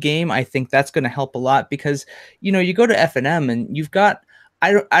boom to the game. I think that's going to help a lot because, you go to F&M and you've got,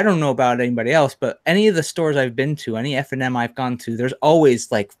 I don't know about anybody else, but any of the stores I've been to, any F&M I've gone to, there's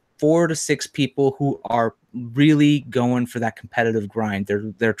always like 4 to 6 people who are really going for that competitive grind.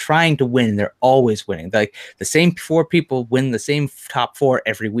 They're trying to win. They're always winning. Like the same 4 people win the same top 4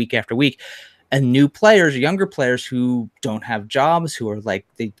 every week after week. And new players, younger players who don't have jobs, who are like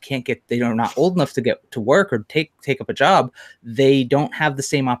they're not old enough to get to work or take up a job, they don't have the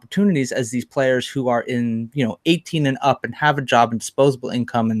same opportunities as these players who are in 18 and up and have a job and disposable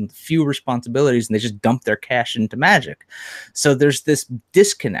income and few responsibilities, and they just dump their cash into Magic. So there's this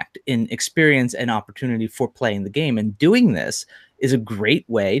disconnect in experience and opportunity for playing the game, and doing this is a great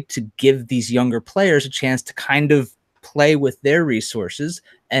way to give these younger players a chance to kind of play with their resources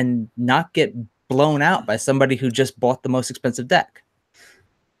and not get blown out by somebody who just bought the most expensive deck.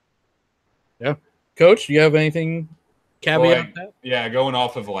 Yeah. Coach, do you have anything caveat that? Yeah, going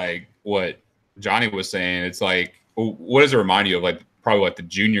off of like what Johnny was saying, it's like, what does it remind you of? Like probably like the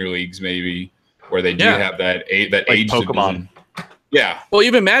junior leagues maybe, where they do have that age Pokemon. division. Yeah. Well,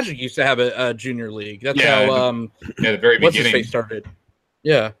 even Magic used to have a junior league. That's how the very what's his beginning face started.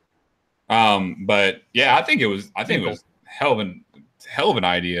 Yeah. But yeah, I think it was hell of an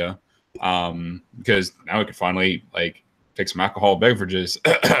idea. Because now we can finally like pick some alcohol beverages.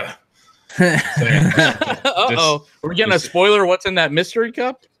 Uh-oh. We're getting a spoiler. What's in that mystery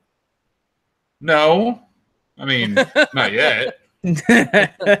cup? No. I mean, not yet.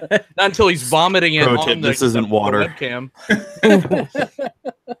 Not until he's vomiting it Pro tip, on this isn't water. webcam.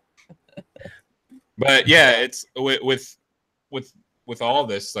 But yeah, it's with all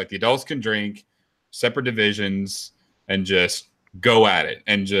this, like the adults can drink, separate divisions, and just go at it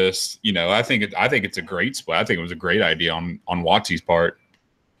and just, I think it's a great split. I think it was a great idea on Watsy's part.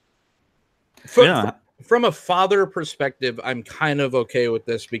 From a father perspective, I'm kind of okay with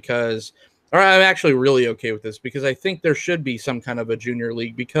this I'm actually really okay with this because I think there should be some kind of a junior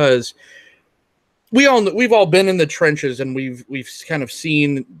league, because we've all been in the trenches and we've kind of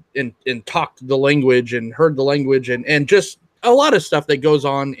seen and talked the language and heard the language and just a lot of stuff that goes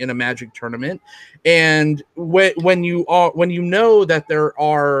on in a Magic tournament. And when you know that there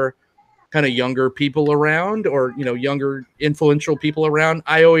are kind of younger people around, or younger influential people around,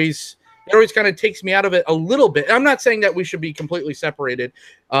 it always kind of takes me out of it a little bit. I'm not saying that we should be completely separated,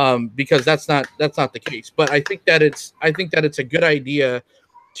 because that's not the case. But I think that it's a good idea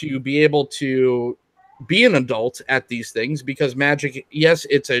to be able to be an adult at these things, because Magic, yes,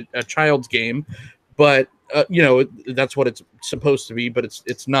 it's a child's game, but that's what it's supposed to be, but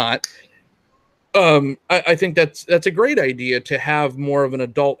it's not. I think that's a great idea to have more of an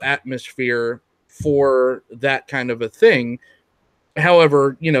adult atmosphere for that kind of a thing.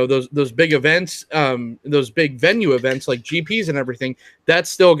 However, those big events, those big venue events like GPs and everything, that's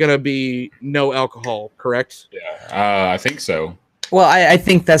still going to be no alcohol, correct? Yeah, I think so. Well, I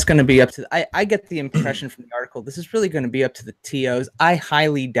think that's going to be up to. I get the impression from the article this is really going to be up to the TOs. I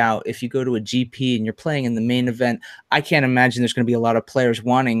highly doubt if you go to a GP and you're playing in the main event, I can't imagine there's going to be a lot of players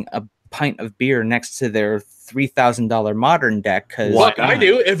wanting a pint of beer next to their $3,000 modern deck. Because I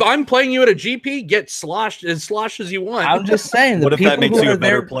do. If I'm playing you at a GP, get sloshed as you want. I'm just saying. What if that makes you a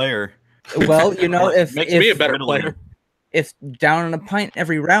better player? Well, if makes me a better player. If down on a pint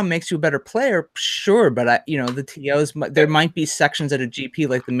every round makes you a better player, sure. But the TOs, there might be sections at a GP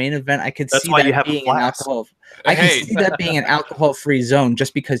like the main event. I could see that being an alcohol. I can see that being an alcohol-free zone,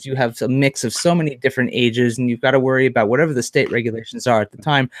 just because you have a mix of so many different ages, and you've got to worry about whatever the state regulations are at the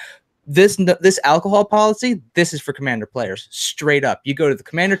time. This alcohol policy, this is for Commander players, straight up. You go to the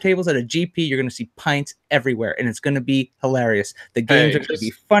Commander tables at a GP, you're going to see pints everywhere, and it's going to be hilarious. The games are going to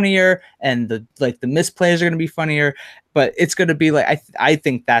be funnier, and the misplays are going to be funnier, but it's going to be like, I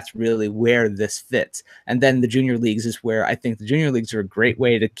think that's really where this fits. And then the junior leagues is where I think the junior leagues are a great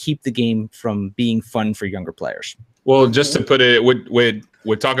way to keep the game from being fun for younger players. Well, just to put it,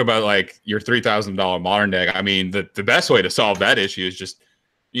 would talk about like your $3,000 modern deck. I mean, the best way to solve that issue is just,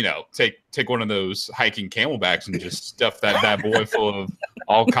 take one of those hiking camelbacks and just stuff that bad boy full of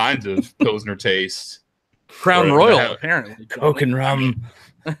all kinds of Pilsner taste. Crown Royal, apparently. Coke and rum.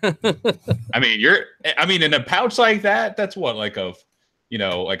 I mean, in a pouch like that, that's what, like a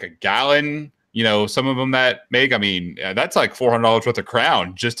gallon, some of them that make, that's like $400 worth of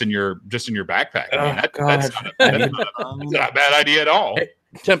Crown just in your backpack. That's not a bad idea at all. Hey,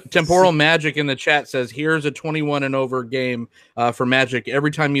 Temporal Magic in the chat says, here's a 21 and over game for Magic. Every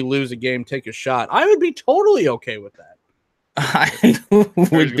time you lose a game, take a shot. I would be totally okay with that. I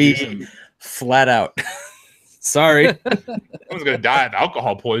would be flat out. Sorry. I was going to die of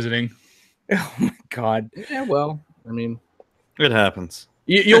alcohol poisoning. Oh, my God. Yeah, well, it happens.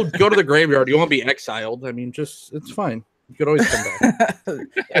 You'll go to the graveyard. You won't be exiled. It's fine. You could always come back.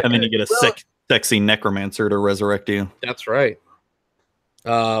 And then you get a sexy necromancer to resurrect you. That's right.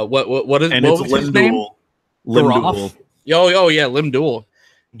 What is his name? Limduel. Oh yeah, Limduel.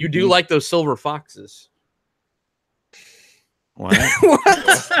 You do like those silver foxes. What?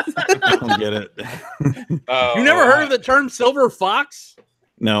 I don't get it. You never heard of the term silver fox?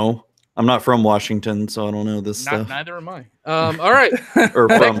 No, I'm not from Washington, so I don't know this stuff. Neither am I. All right. Or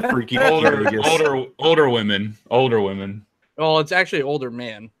from freaky older women. Well, it's actually older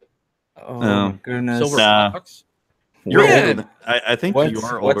man. Oh my goodness. Silver fox. You're older than, I think you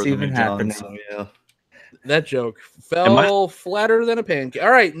are older what's than even me, John, happening? so yeah. That joke fell flatter than a pancake.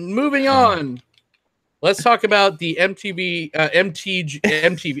 All right, moving on. Let's talk about the MTV.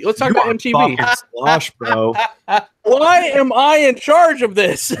 Let's talk about MTV. Slosh, bro. Why am I in charge of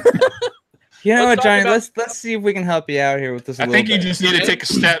this? You know what, Johnny? Let's see if we can help you out here with this. I think you just need to take a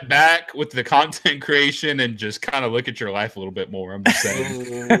step back with the content creation and just kind of look at your life a little bit more. I'm just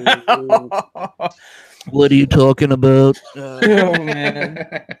saying. What are you talking about? Oh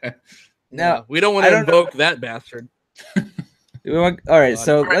man! No, we don't want to invoke that bastard. All right,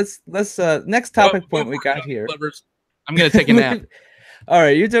 so let's next topic point we got here. I'm gonna take a nap. All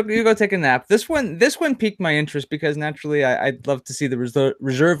right, you go take a nap. This one piqued my interest because naturally I'd love to see the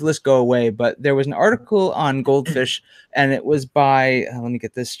reserve list go away. But there was an article on Goldfish, and it was by let me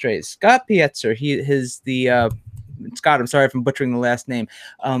get this straight, Scott Pietzer. Scott. I'm sorry if I'm butchering the last name.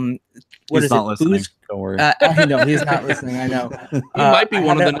 He's not listening. Don't worry. No, he's not listening. I know. He might be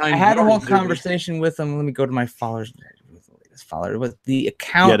one of the 9. I had a whole conversation with him. Let me go to my followers. Follower with the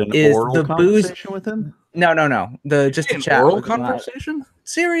account is the booze with him. No. Just a An chat. oral with them. conversation.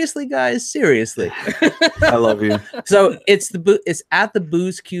 Seriously, guys, seriously. I love you. So it's at the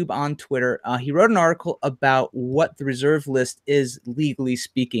Booze Cube on Twitter. He wrote an article about what the reserve list is legally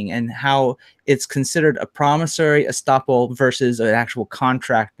speaking and how it's considered a promissory estoppel versus an actual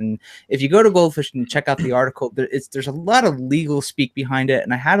contract. And if you go to Goldfish and check out the article, there's a lot of legal speak behind it.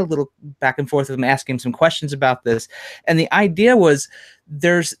 And I had a little back and forth with him, asking him some questions about this. And the idea was,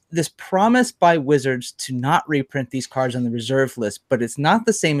 there's this promise by Wizards to not reprint these cards on the reserve list, but it's not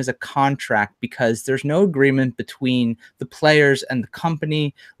the same as a contract because there's no agreement between the players and the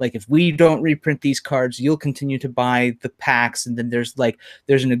company. Like, if we don't reprint these cards, you'll continue to buy the packs. And then there's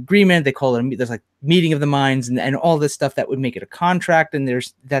an agreement. They call it there's like meeting of the minds and all this stuff that would make it a contract. And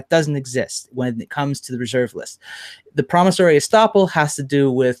that doesn't exist when it comes to the reserve list. The promissory estoppel has to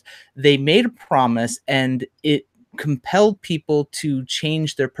do with, they made a promise and it compelled people to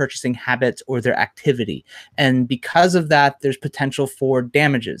change their purchasing habits or their activity. And because of that, there's potential for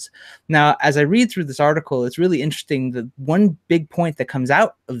damages. Now, as I read through this article, it's really interesting. The one big point that comes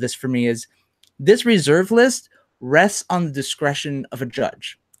out of this for me is this reserve list rests on the discretion of a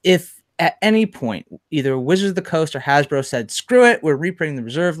judge. If at any point, either Wizards of the Coast or Hasbro said, screw it, we're reprinting the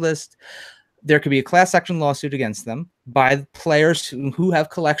reserve list, there could be a class action lawsuit against them by the players who have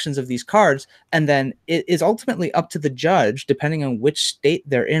collections of these cards. And then it is ultimately up to the judge, depending on which state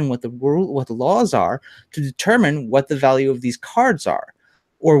they're in, what the laws are, to determine what the value of these cards are,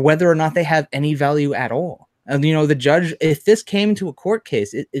 or whether or not they have any value at all. And, the judge, if this came to a court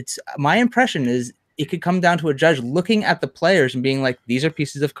case, it's my impression is it could come down to a judge looking at the players and being like, these are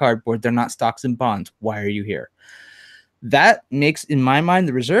pieces of cardboard. They're not stocks and bonds. Why are you here? That makes, in my mind,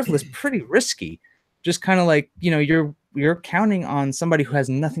 the reserve list pretty risky. Just kind of like, you're counting on somebody who has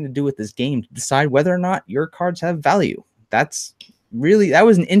nothing to do with this game to decide whether or not your cards have value. That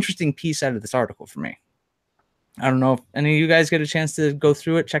was an interesting piece out of this article for me. I don't know if any of you guys get a chance to go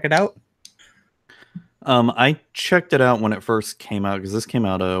through it, check it out. I checked it out when it first came out because this came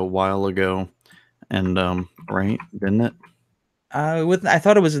out a while ago, and right, didn't it? I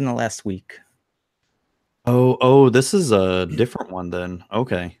thought it was in the last week. Oh, this is a different one then.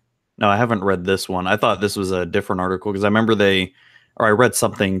 Okay. No, I haven't read this one. I thought this was a different article because I remember I read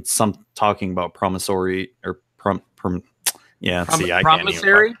something talking about promissory or yeah.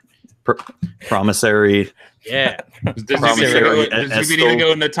 Promissory? Promissory. Yeah. Does he need to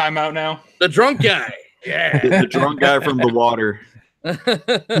go into timeout now? The drunk guy. Yeah. The drunk guy from the water.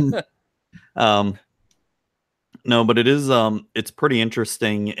 No, but it is it's pretty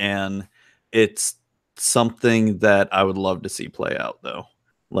interesting, and it's something that I would love to see play out though.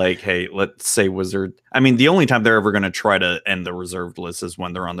 Like, hey, let's say Wizard. I mean, the only time they're ever going to try to end the reserved list is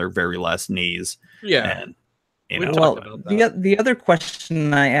when they're on their very last knees. Yeah. And, the other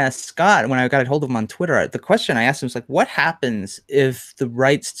question I asked Scott when I got a hold of him on Twitter, the question I asked him was like, what happens if the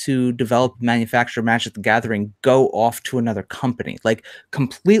rights to develop, manufacture Magic the Gathering go off to another company, like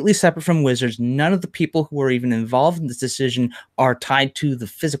completely separate from Wizards? None of the people who are even involved in this decision are tied to the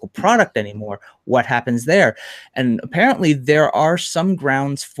physical product anymore. What happens there? And apparently there are some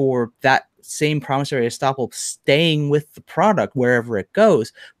grounds for that same promissory estoppel staying with the product wherever it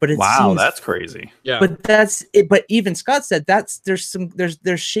goes, but that's crazy. Yeah, but that's it. But even Scott said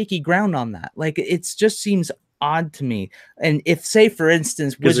there's shaky ground on that. Like, it just seems odd to me. And if, say, for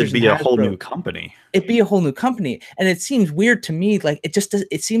instance, because it'd be a whole new company, and it seems weird to me. Like,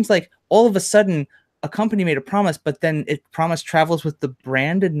 it seems like all of a sudden a company made a promise, but then promise travels with the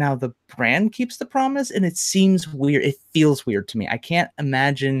brand, and now the brand keeps the promise, and it seems weird. It feels weird to me. I can't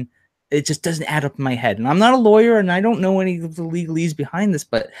imagine. It just doesn't add up in my head. And I'm not a lawyer, and I don't know any of the legalese behind this,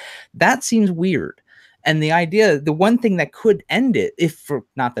 but that seems weird. And the one thing that could end it,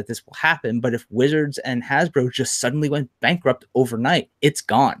 not that this will happen, but if Wizards and Hasbro just suddenly went bankrupt overnight, it's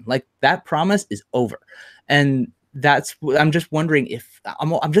gone. Like, that promise is over. And I'm just wondering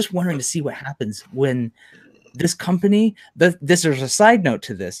I'm just wondering to see what happens when this company, there's a side note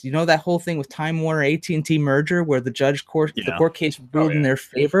to this. That whole thing with Time Warner AT&T merger where the court case ruled in their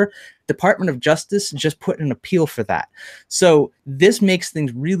favor. Department of Justice just put an appeal for that. So this makes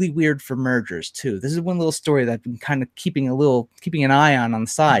things really weird for mergers too. This is one little story that I've been kind of keeping an eye on the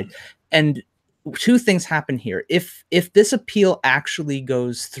side. And two things happen here. If this appeal actually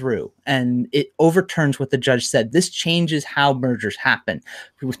goes through and it overturns what the judge said, this changes how mergers happen.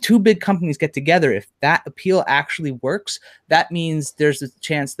 With two big companies get together, if that appeal actually works, that means there's a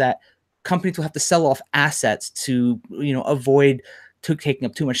chance that companies will have to sell off assets to avoid taking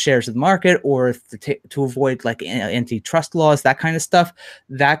up too much shares of the market, or if to avoid like antitrust laws, that kind of stuff,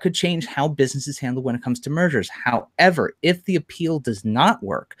 that could change how businesses handle when it comes to mergers. However, if the appeal does not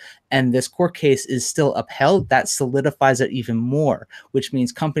work and this court case is still upheld, that solidifies it even more, which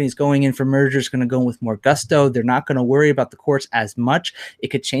means companies going in for mergers are going to go in with more gusto. They're not going to worry about the courts as much. It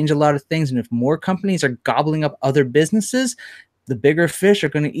could change a lot of things. And if more companies are gobbling up other businesses, the bigger fish are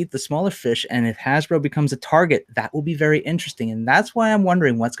going to eat the smaller fish. And if Hasbro becomes a target, that will be very interesting. And that's why I'm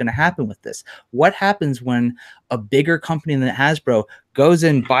wondering what's going to happen with this. What happens when a bigger company than Hasbro goes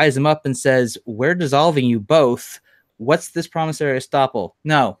in, buys them up and says, we're dissolving you both. What's this promissory estoppel?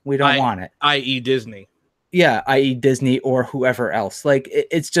 No, we don't want it. I.e. Disney. Yeah, i.e. Disney or whoever else. Like,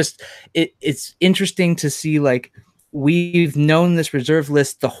 it's interesting to see, like, we've known this reserve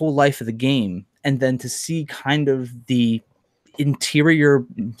list the whole life of the game. And then to see kind of the interior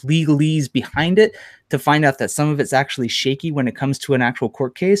legalese behind it, to find out that some of it's actually shaky when it comes to an actual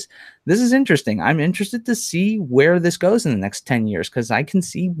court case. This is interesting. I'm interested to see where this goes in the next 10 years, because I can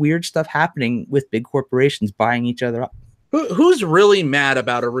see weird stuff happening with big corporations buying each other up. Who's really mad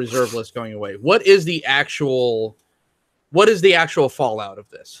about a reserve list going away? What is the actual fallout of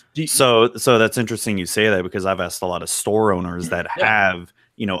this? So that's interesting you say that, because I've asked a lot of store owners that have,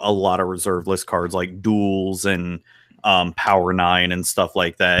 a lot of reserve list cards like Duels and Power 9 and stuff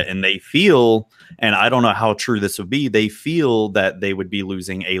like that, and they feel, and I don't know how true this would be, they feel that they would be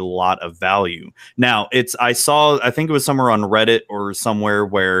losing a lot of value. Now, I think it was somewhere on Reddit or somewhere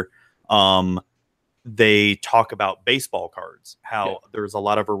where they talk about baseball cards, how there's a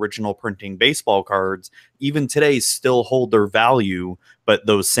lot of original printing baseball cards even today still hold their value, but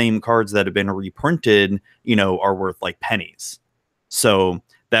those same cards that have been reprinted, are worth like pennies. So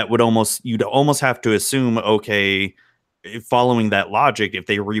that would you'd almost have to assume, okay, following that logic, if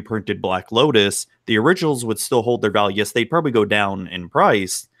they reprinted Black Lotus, the originals would still hold their value. Yes, they'd probably go down in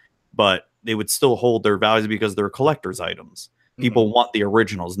price, but they would still hold their values because they're collector's items. People want the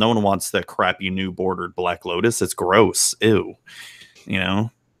originals. No one wants the crappy new bordered Black Lotus. It's gross. Ew. Yeah.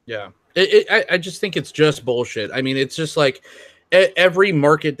 I just think it's just bullshit. I mean, it's just like every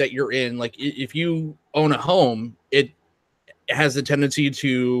market that you're in, like if you own a home, it has a tendency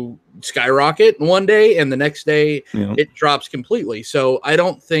to skyrocket one day and the next day it drops completely. So I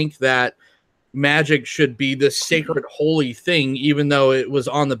don't think that Magic should be this sacred holy thing, even though it was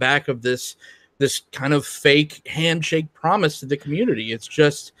on the back of this kind of fake handshake promise to the community. It's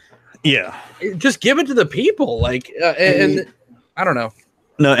just just give it to the people, like and I don't know.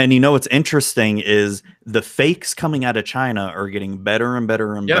 No, and what's interesting is the fakes coming out of China are getting better and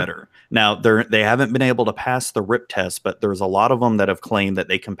better and better. Now, they haven't been able to pass the RIP test, but there's a lot of them that have claimed that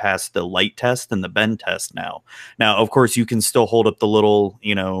they can pass the light test and the bend test now. Now, of course, you can still hold up the little,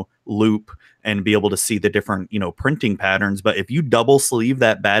 loop and be able to see the different, printing patterns. But if you double sleeve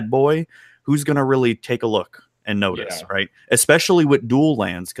that bad boy, who's going to really take a look and notice, right? Especially with dual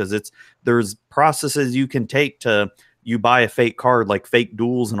lands, because there's processes you can take to... You buy a fake card like fake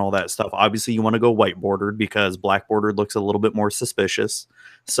duels and all that stuff. Obviously, you want to go white bordered because black bordered looks a little bit more suspicious.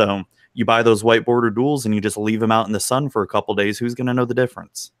 So you buy those white border duels and you just leave them out in the sun for a couple days. Who's going to know the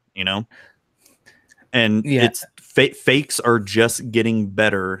difference? And it's fakes are just getting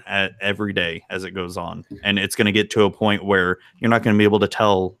better at every day as it goes on. And it's going to get to a point where you're not going to be able to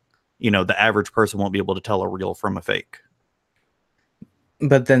tell, the average person won't be able to tell a real from a fake.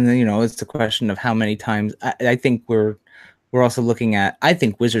 But then, it's the question of how many times. I think we're also looking at, I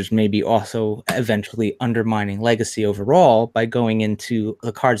think Wizards may be also eventually undermining Legacy overall by going into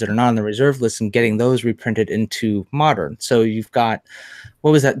the cards that are not on the reserve list and getting those reprinted into Modern. So you've got,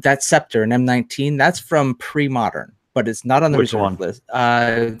 what was that Scepter in M19? That's from pre-Modern, but it's not on the reserve list.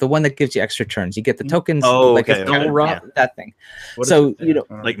 The one that gives you extra turns. You get the tokens, that thing. So,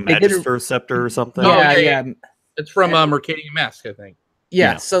 like Magister Scepter or something? Yeah. It's from Mercadian Mask, I think.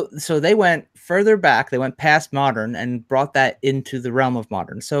 Yeah, so they went further back. They went past Modern and brought that into the realm of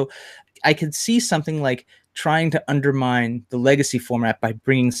Modern. So I could see something like trying to undermine the Legacy format by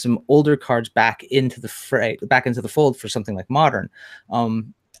bringing some older cards back into the fold for something like Modern.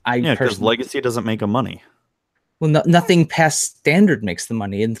 Because Legacy doesn't make a money. Well, nothing past Standard makes the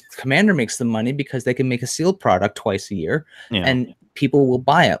money, and Commander makes the money because they can make a sealed product twice a year, and people will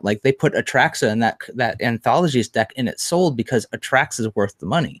buy it. Like they put Atraxa in that Anthologies deck, and it sold because Atraxa is worth the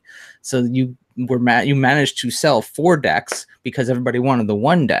money. So you managed to sell 4 decks because everybody wanted the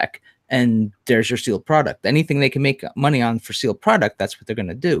one deck, and there's your sealed product. Anything they can make money on for sealed product, that's what they're going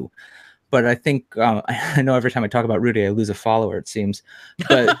to do. but I think I know every time I talk about Rudy, I lose a follower, it seems.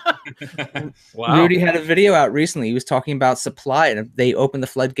 But Wow. Rudy had a video out recently. He was talking about supply, and they opened the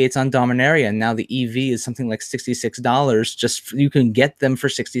floodgates on Dominaria, and now the EV is something like $66. Just you can get them for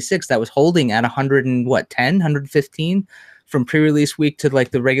 66. That was holding at 110, 115 from pre-release week to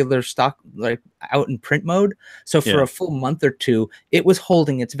like the regular stock, like out in print mode. So for a full month or two, it was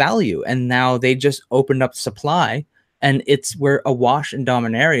holding its value, and now they just opened up supply. And we're awash in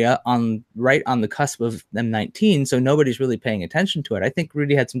Dominaria right on the cusp of M19, so nobody's really paying attention to it. I think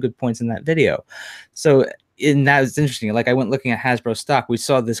Rudy had some good points in that video. So that was interesting. Like I went looking at Hasbro stock, we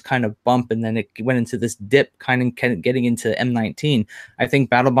saw this kind of bump, and then it went into this dip, kind of getting into M19. I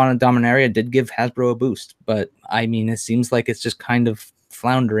think Battlebond and Dominaria did give Hasbro a boost, but I mean, it seems like it's just kind of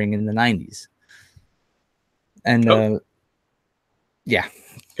floundering in the 90s. And yeah,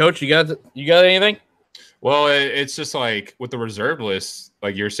 Coach, you got anything? Well, it's just like with the reserve list,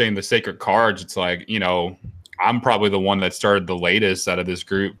 like you're saying, the sacred cards. It's like, you know, I'm probably the one that started the latest out of this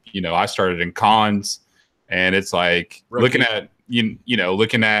group. You know, I started in cons, and it's like looking at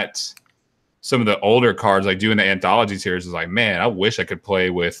looking at some of the older cards, like doing the anthology series, is like, man, I wish I could play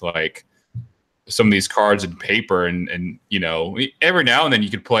with like some of these cards in paper, and you know, every now and then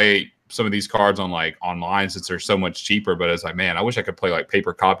you could play some of these cards on like online since they're so much cheaper. But it's like, man, I wish I could play like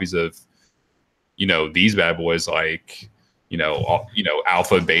paper copies of, you know, these bad boys, like, you know,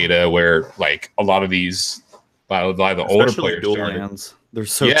 alpha, beta, where like a lot of these, a lot of the older players dual started. lands. They're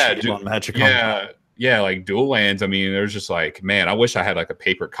so cheap on Magic. Yeah, like dual lands. I mean, there's just like, man, I wish I had like a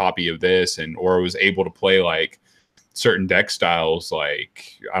paper copy of this, or was able to play like certain deck styles,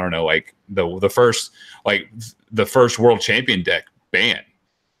 like I don't know, like the first world champion deck ban,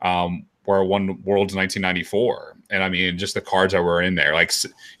 where I won Worlds 1994. And I mean, just the cards that were in there, like,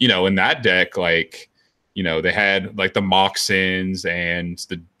 you know, in that deck, like, you know, they had like the Moxins and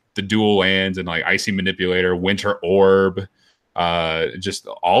the dual lands and like Icy Manipulator, Winter Orb, just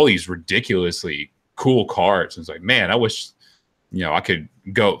all these ridiculously cool cards. And it's like, man, I wish, you know, I could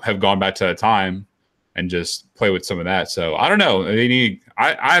have gone back to that time and just play with some of that. So I don't know. They need,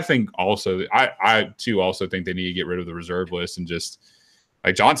 I think also, I too also think they need to get rid of the reserve list and just,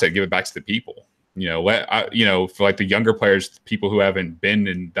 like John said, give it back to the people. You know, for like the younger players, people who haven't been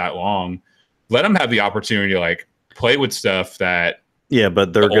in that long, let them have the opportunity to like play with stuff that. Yeah,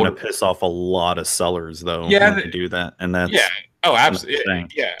 but they're going to piss off a lot of sellers though. Yeah, when they do that, and that's absolutely.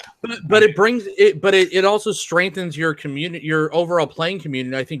 Yeah, but it brings it, but it also strengthens your community, your overall playing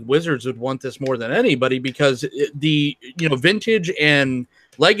community. I think Wizards would want this more than anybody because the Vintage and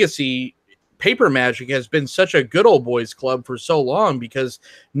Legacy paper Magic has been such a good old boys club for so long because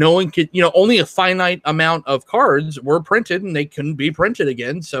no one could, only a finite amount of cards were printed and they couldn't be printed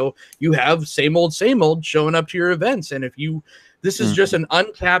again. So you have same old showing up to your events. And this is just an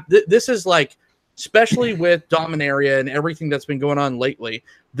untapped, this is like, especially with Dominaria and everything that's been going on lately,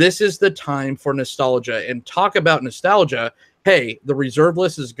 this is the time for nostalgia. And talk about nostalgia. Hey, the reserve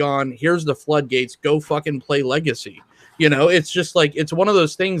list is gone. Here's the floodgates. Go fucking play Legacy. It's just like, it's one of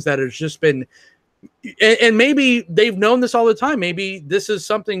those things that has just been, and maybe they've known this all the time. Maybe this is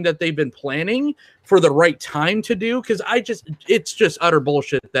something that they've been planning for the right time to do. Cause it's just utter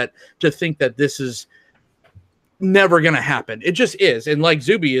bullshit to think that this is never going to happen. It just is. And like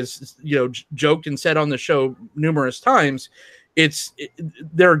Zuby is, joked and said on the show numerous times,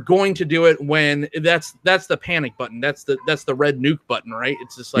 they're going to do it when that's the panic button. That's the red nuke button, right?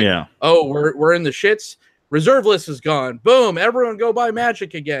 It's just like, oh, we're in the shits. Reserve list is gone. Boom. Everyone go buy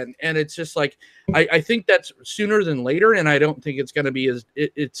Magic again. And it's just like, I think that's sooner than later. And I don't think it's going to be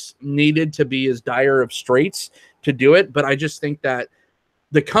it's needed to be as dire of straits to do it. But I just think that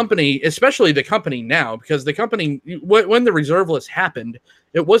the company, especially the company now, because the company, when the reserve list happened,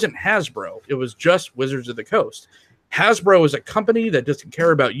 it wasn't Hasbro. It was just Wizards of the Coast. Hasbro is a company that doesn't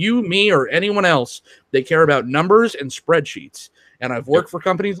care about you, me, or anyone else. They care about numbers and spreadsheets. And I've worked for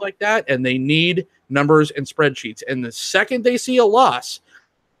companies like that, and they need numbers and spreadsheets. And the second they see a loss,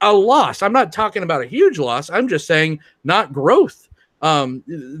 I'm not talking about a huge loss. I'm just saying not growth.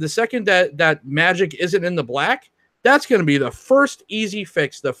 The second that Magic isn't in the black, that's going to be the first easy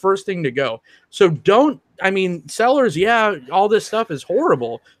fix, the first thing to go. So sellers, all this stuff is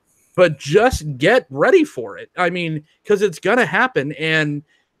horrible, but just get ready for it. Because it's going to happen, and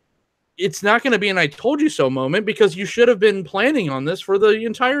it's not going to be an I told you so moment because you should have been planning on this for the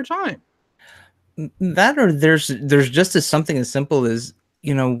entire time. That, or there's just something as simple as,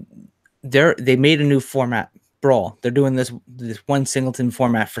 they made a new format, Brawl. They're doing this one singleton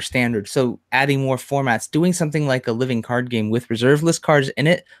format for standard. So adding more formats, doing something like a living card game with reserve list cards in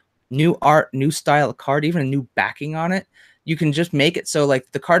it, new art, new style of card, even a new backing on it. you can just make it so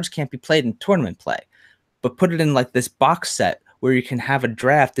like the cards can't be played in tournament play, but put it in like this box set where you can have a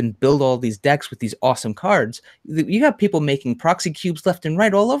draft and build all these decks with these awesome cards. You got people making proxy cubes left and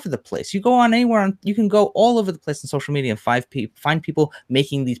right all over the place. You go on anywhere, you can go all over the place on social media and find people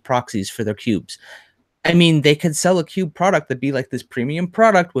making these proxies for their cubes. I mean, they could sell a cube product that'd be like this premium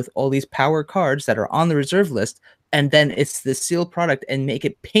product with all these power cards that are on the reserve list, and then it's this sealed product and make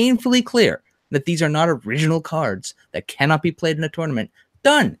it painfully clear that these are not original cards that cannot be played in a tournament.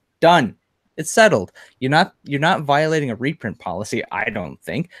 Done. It's settled. You're not violating a reprint policy, I don't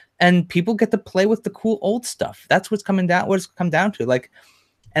think. And people get to play with the cool old stuff. That's what's come down to. Like,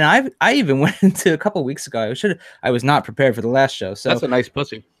 and I even went into a couple weeks ago. I was not prepared for the last show. So that's a nice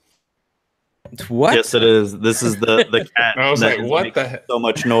pussy. What? Yes, it is. This is the cat. I was that like, is what making the heck? so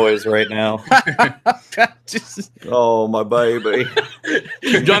much noise right now. Oh, my baby.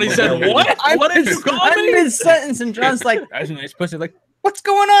 Johnny said, "What? What did you call I'm me?" mid-sentence, and John's like, "That's a nice pussy." Like, what's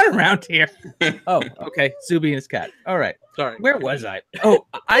going on around here? Oh, okay. Zuby and his cat. All right. Sorry. Where was I? Oh,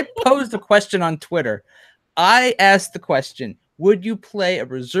 I posed a question on Twitter. I asked the question, would you play a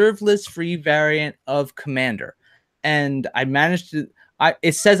reserve list free variant of Commander? And I managed to,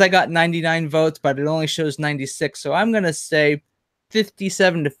 it says I got 99 votes, but it only shows 96. So I'm going to say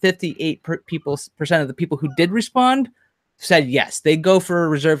 57 to 58% of the people who did respond said yes, they go for a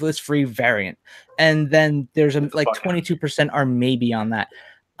reserve list free variant. And then there's like 22% are maybe on that.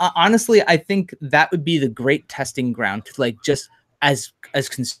 Honestly, I think that would be the great testing ground to like just as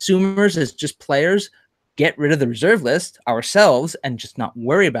consumers, as just players, get rid of the reserve list ourselves and just not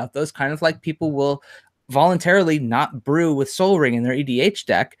worry about those. Kind of like people will voluntarily not brew with Sol Ring in their EDH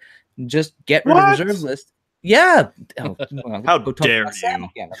deck, just get rid of the reserve list. Yeah. Oh, well, how dare you?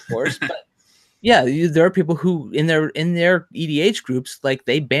 Again, of course, but yeah, there are people who in their EDH groups, like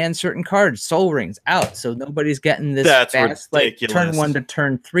they ban certain cards, Sol Rings out, so nobody's getting this That's fast, like turn 1 to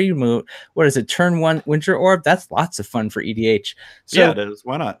turn 3 move. What is it? Turn 1 Winter Orb. That's lots of fun for EDH. So, yeah, it is.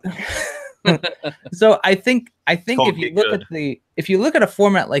 Why not? So I think if you look at a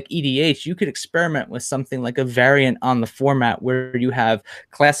format like EDH, you could experiment with something like a variant on the format where you have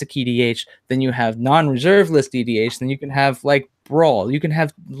classic EDH, then you have non-reserve list EDH, then you can have like Brawl. You can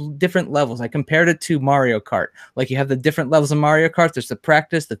have different levels. I compared it to Mario Kart. Like you have the different levels of Mario Kart. There's the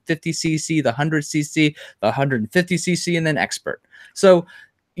practice, the 50cc, the 100cc, the 150cc, and then expert. So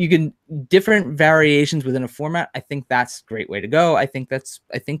you can different variations within a format. I think that's a great way to go. I think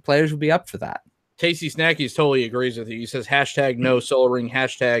players will be up for that. Tasty Snackies totally agrees with you. He says hashtag no Sol Ring,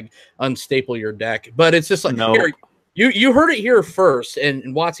 hashtag unstaple your deck. But it's just like No. Here, you heard it here first, and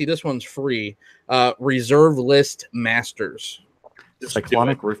Watsy, this one's free. Reserve list masters.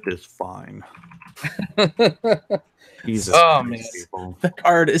 Cyclonic Rift is fine. Jesus Oh, Christ, man. people. The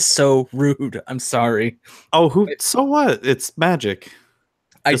card is so rude. I'm sorry. Oh, so what? It's Magic.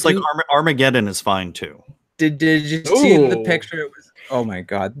 Just like do- Armageddon is fine too. Did you see the Ooh. picture? It was, oh my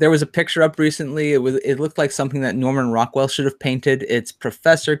god! There was a picture up recently. It looked like something that Norman Rockwell should have painted. It's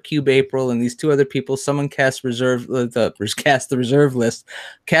Professor Cube April and these two other people. Someone cast the reserve list,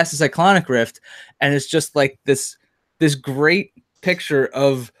 cast a Cyclonic Rift, and it's just like this great picture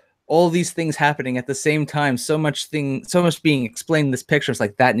of all these things happening at the same time. So much being explained in this picture. It's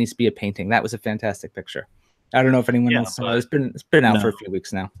like that needs to be a painting. That was a fantastic picture. I don't know if anyone else saw it. It's been out for a few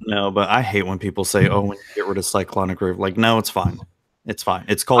weeks now. No, but I hate when people say, "Oh, when you get rid of Cyclonic Rift," like, no, it's fine. It's fine.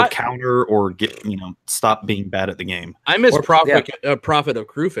 It's called counter or stop being bad at the game. I miss Prophet of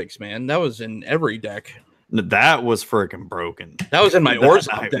Krufix, man. That was in every deck. That was freaking broken. That was in my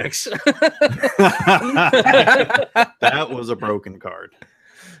Orzhov decks. That was a broken card.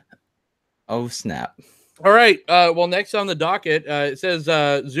 Oh snap! All right. Well, next on the docket, it says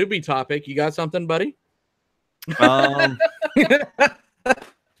Zuby topic. You got something, buddy?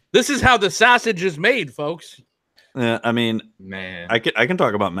 This is how the sausage is made, folks. I mean, Man, I can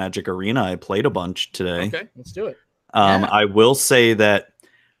talk about Magic Arena. I played a bunch today. Okay, let's do it. I will say that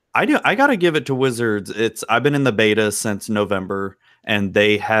I gotta give it to Wizards. I've been in the beta since November, and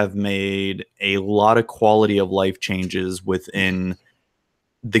they have made a lot of quality of life changes within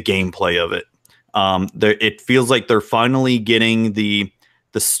the gameplay of it. It feels like they're finally getting the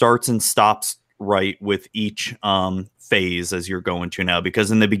starts and stops right with each phase as you're going to now,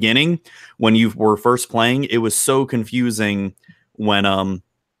 because in the beginning when you were first playing, it was so confusing when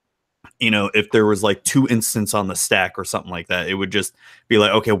if there was like 2 instants on the stack or something like that, it would just be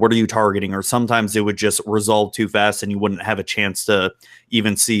like, okay, what are you targeting? Or sometimes it would just resolve too fast and you wouldn't have a chance to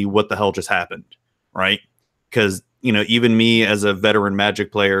even see what the hell just happened, right? Because even me as a veteran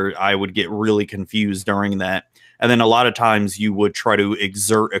Magic player, I would get really confused during that. And then a lot of times you would try to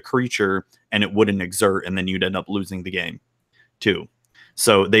exert a creature and it wouldn't exert, and then you'd end up losing the game. too.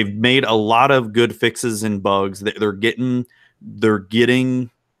 So they've made a lot of good fixes and bugs. They're getting there.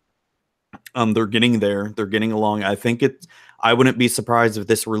 They're getting along. I wouldn't be surprised if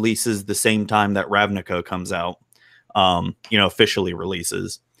this releases the same time that Ravnica comes out, officially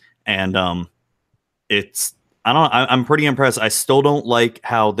releases. And I'm pretty impressed. I still don't like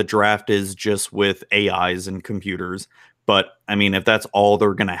how the draft is just with AIs and computers, but I mean, if that's all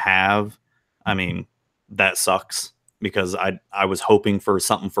they're going to have, I mean, that sucks, because I was hoping for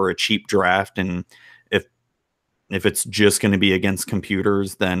something for a cheap draft. And if it's just going to be against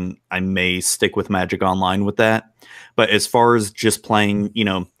computers, then I may stick with Magic Online with that. But as far as just playing,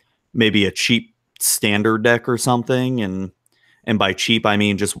 maybe a cheap standard deck or something, and by cheap, I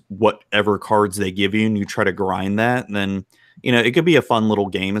mean just whatever cards they give you, and you try to grind that, and then, it could be a fun little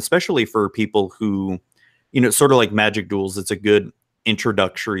game, especially for people who, sort of like Magic Duels. It's a good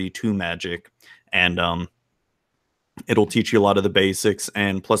introductory to Magic, and it'll teach you a lot of the basics.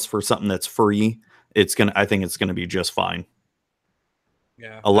 And plus, for something that's free, I think it's gonna be just fine.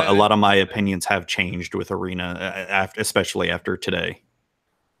 Yeah, a lot of my opinions have changed with Arena, especially after today.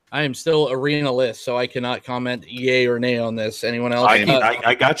 I am still Arena-less, so I cannot comment yay or nay on this. Anyone else?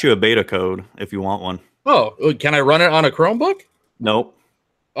 I got you a beta code if you want one. Oh, can I run it on a Chromebook? Nope.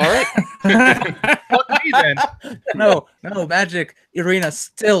 All right. Fuck me then. No, Magic Arena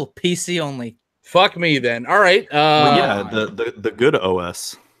still PC only. Fuck me then. All right. Well, yeah, the good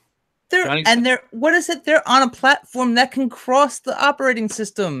OS. What is it? They're on a platform that can cross the operating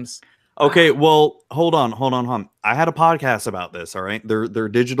systems. Okay, well, hold on. I had a podcast about this. All right, their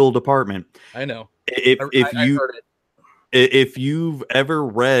digital department. I know. I heard it. If you've ever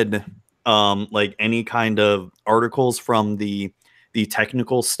read like any kind of articles from the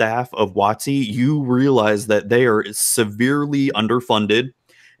technical staff of WotC, you realize that they are severely underfunded,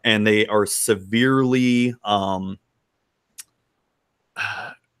 and they are severely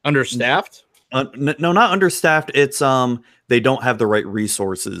understaffed. No, not understaffed. It's they don't have the right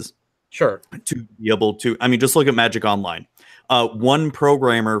resources. Sure. To be able to, I mean, just look at Magic Online. One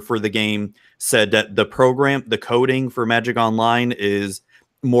programmer for the game said that the coding for Magic Online is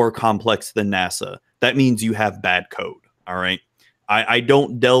more complex than NASA. That means you have bad code. All right. I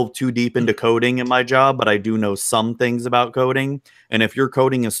don't delve too deep into coding in my job, but I do know some things about coding. And if your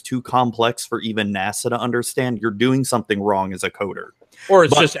coding is too complex for even NASA to understand, you're doing something wrong as a coder. Or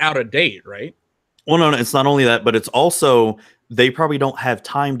it's just out of date, right? Well, no, it's not only that, but it's also, they probably don't have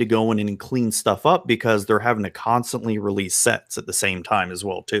time to go in and clean stuff up, because they're having to constantly release sets at the same time as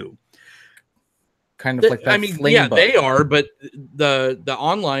well, too. Kind of like that. I mean, yeah, they are, but the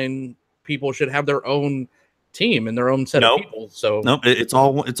online people should have their own team and their own set of people. So nope, it's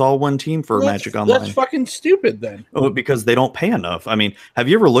all one team for Magic Online. That's fucking stupid then. Oh, because they don't pay enough. I mean, have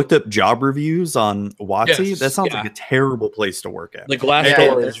you ever looked up job reviews on WotC? Yes, that sounds like a terrible place to work at. The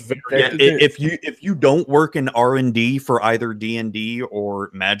Glassdoor is very if you don't work in R&D for either D&D or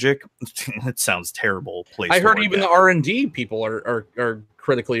Magic, it sounds terrible place. I heard even the R&D people are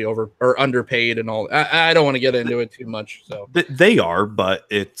critically underpaid and all. I don't want to get into it too much. So they are, but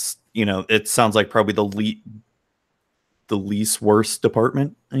it's, it sounds like probably the least worst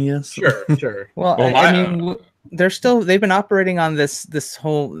department, I guess. Sure. Well, I mean, they've been operating on this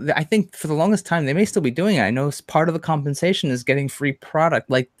whole, I think for the longest time, they may still be doing it. I know part of the compensation is getting free product.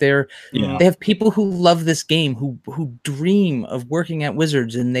 Like they have people who love this game, who dream of working at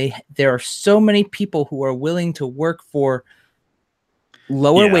Wizards, and there are so many people who are willing to work for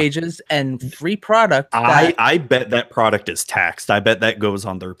lower wages and free product. I bet that product is taxed. I bet that goes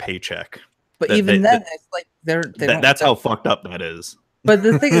on their paycheck. But it's like that's how fucked up that is. But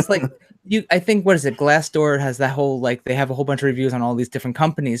the thing is, like, I think, what is it? Glassdoor has that whole, like, they have a whole bunch of reviews on all these different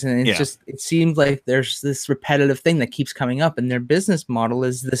companies, and it's just, it seems like there's this repetitive thing that keeps coming up, and their business model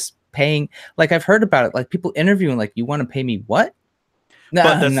is this paying. Like, I've heard about it, like people interviewing, like, you want to pay me what?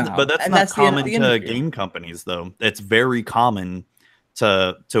 But that's not common to game companies, though. It's very common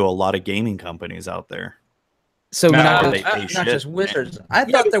to a lot of gaming companies out there. So not just Wizards. I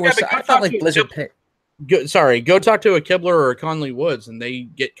thought there was. I thought like Blizzard picked. Go talk to a Kibler or a Conley Woods, and they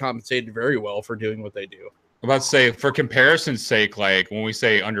get compensated very well for doing what they do. I'm about to say, for comparison's sake, like when we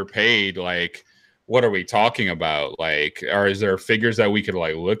say underpaid, like what are we talking about? Like, or is there figures that we could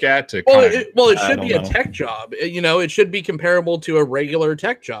like look at to? It should be a tech job. It should be comparable to a regular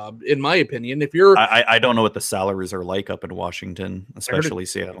tech job, in my opinion. If you're, I don't know what the salaries are like up in Washington, especially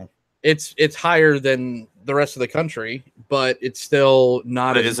Seattle. It's higher than the rest of the country, but it's still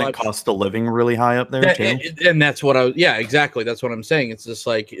not. But isn't cost of living really high up there too? And that's what exactly. That's what I'm saying. It's just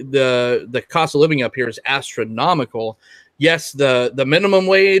like the cost of living up here is astronomical. Yes, the minimum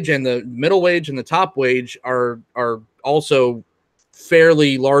wage and the middle wage and the top wage are also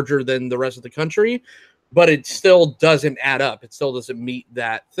fairly larger than the rest of the country, but it still doesn't add up. It still doesn't meet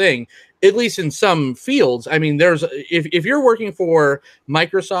that thing, at least in some fields. I mean, if you're working for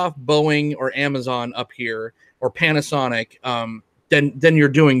Microsoft, Boeing, or Amazon up here, or Panasonic, then you're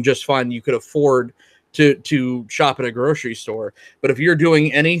doing just fine. You could afford to shop at a grocery store. But if you're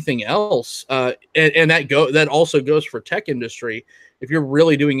doing anything else, and that also goes for tech industry, if you're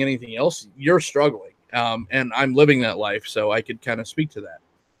really doing anything else, you're struggling. And I'm living that life, so I could kind of speak to that.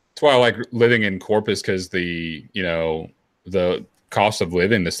 That's why I like living in Corpus, because the cost of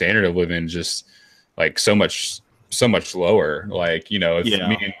living, the standard of living, is just like so much lower. Like,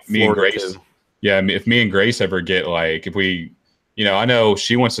 if me and Grace, if me and Grace ever get, like, if we, I know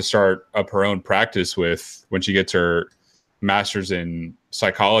she wants to start up her own practice when she gets her master's in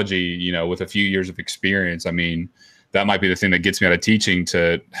psychology, with a few years of experience. I mean, that might be the thing that gets me out of teaching,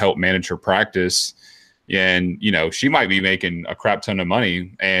 to help manage her practice. And, she might be making a crap ton of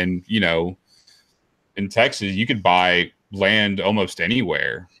money. And, in Texas, you could buy land almost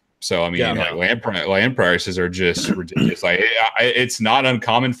anywhere. So, I mean, land prices are just ridiculous. Like, it's not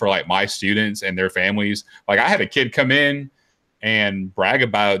uncommon for, like, my students and their families. Like, I had a kid come in and brag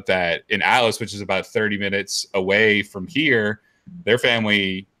about that in Alice, which is about 30 minutes away from here. Their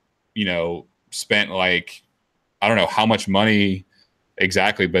family, spent, like, I don't know how much money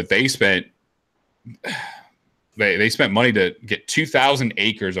exactly, but they spent money to get 2,000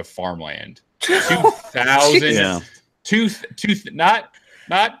 acres of farmland. 2,000,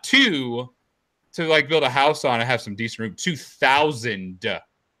 not two, to, like, build a house on and have some decent room. 2,000,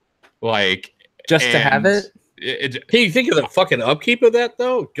 like, just to have it. Can you think of the fucking upkeep of that,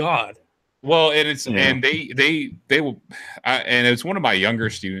 though? God. Well, and it's and they will, and it's one of my younger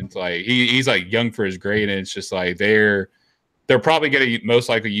students. Like, he's like young for his grade, and it's just like they're probably going to most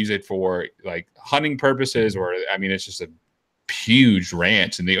likely use it for, like, hunting purposes, or, I mean, it's just a huge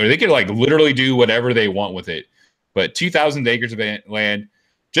ranch, and they could, like, literally do whatever they want with it. But 2,000 acres of land,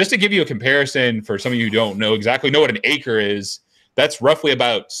 just to give you a comparison for some of you who don't know what an acre is, that's roughly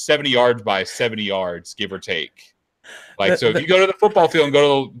about 70 yards by 70 yards, give or take. Like, so if you go to the football field and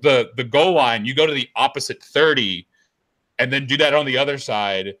go to the goal line, you go to the opposite 30, and then do that on the other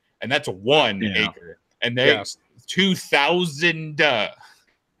side, and that's 1 acre. And there's 2,000.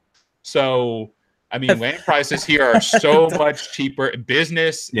 So, I mean, land prices here are so much cheaper.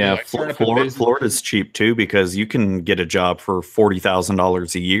 Business, Florida's cheap too, because you can get a job for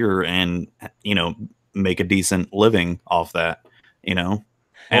 $40,000 a year and make a decent living off that. And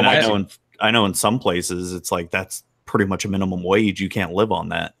I know in some places it's like that's pretty much a minimum wage. You can't live on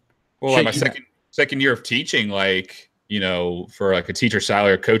that. Well, like my second year of teaching, like, for, like, a teacher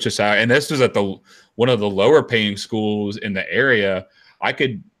salary or coach's salary, and this was at one of the lower paying schools in the area, I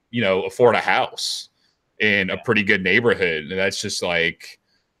could, afford a house in a pretty good neighborhood. And that's just like,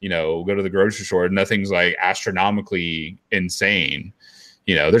 go to the grocery store. Nothing's, like, astronomically insane.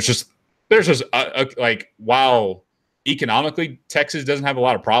 There's just like, while economically Texas doesn't have a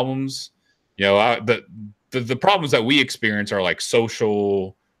lot of problems, the problems that we experience are, like,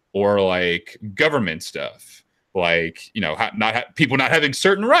 social or, like, government stuff. Like, people not having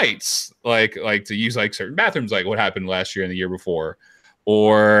certain rights, like to use, like, certain bathrooms, like what happened last year and the year before,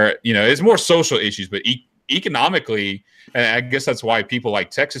 or, it's more social issues. But economically, and I guess that's why people like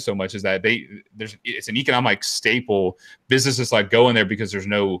Texas so much, is that it's an economic staple. Businesses, like, go in there because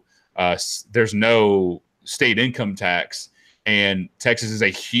there's no state income tax, and Texas is a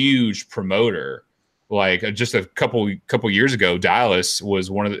huge promoter. Like, just a couple years ago, Dallas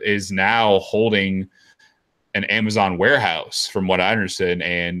is now holding an Amazon warehouse, from what I understood,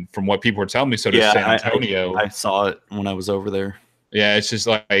 and from what people were telling me. So does San Antonio. I saw it when I was over there. Yeah, it's just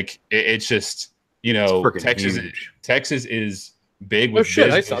like it's just Texas is big with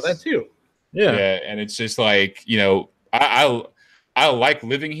business. I saw that too. Yeah, and it's just like, I like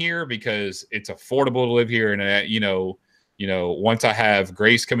living here because it's affordable to live here, and once I have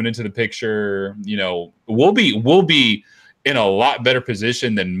Grace coming into the picture, we'll be in a lot better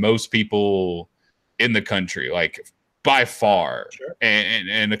position than most people in the country, like, by far. Sure.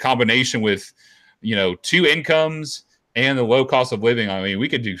 And a combination with, 2 incomes and the low cost of living. I mean, we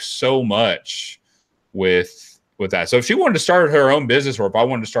could do so much with that. So if she wanted to start her own business, or if I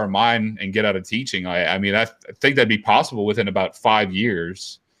wanted to start mine and get out of teaching, I think that'd be possible within about 5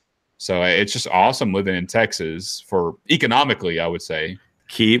 years. So it's just awesome living in Texas for economically, I would say.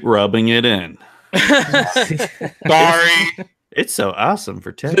 Keep rubbing it in. Sorry. It's so awesome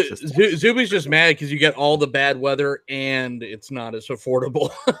for Texas. Zuby's just mad because you get all the bad weather and it's not as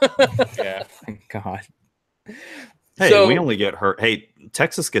affordable. Yeah. Thank God. Hey, we only get Hey,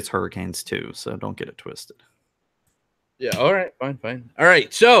 Texas gets hurricanes too, so don't get it twisted. Yeah. All right. Fine. All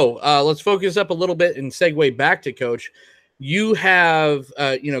right. So let's focus up a little bit and segue back to Coach. You have,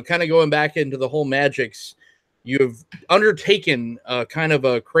 kind of going back into the whole Magics. You've undertaken kind of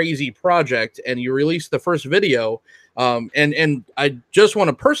a crazy project, and you released the first video. And I just want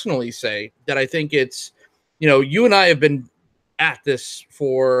to personally say that I think it's, you and I have been at this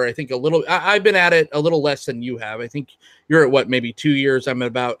for, I think, I've been at it a little less than you have. I think you're at maybe 2 years. I'm at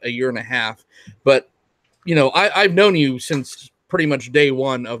about a year and a half. But, I've known you since pretty much day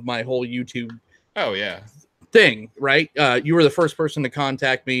one of my whole YouTube thing, right? You were the first person to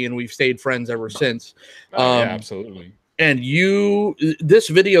contact me, and we've stayed friends ever since. Yeah, absolutely. And this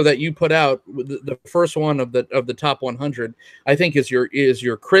video that you put out, the first one of the top 100, I think is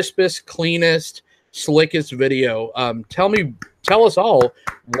your crispest, cleanest, slickest video. Tell us all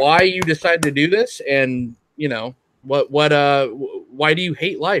why you decided to do this, and why do you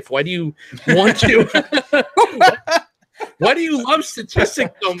hate life? Why do you want to? Why do you love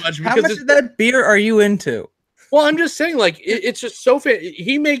statistics so much? Because how much of that beer are you into? Well, I'm just saying, like, it's just so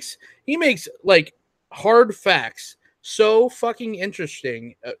he makes like hard facts so fucking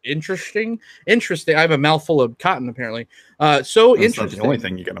interesting. Interesting. I have a mouthful of cotton, apparently. So That's interesting. not the only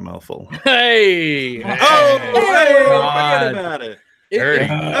thing you got a mouthful. Hey. Forget about it.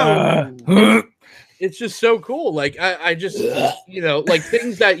 It's just so cool. Like I just, like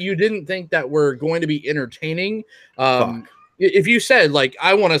things that you didn't think that were going to be entertaining. If you said, like,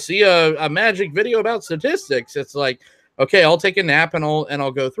 I want to see a Magic video about statistics, it's like, okay, I'll take a nap and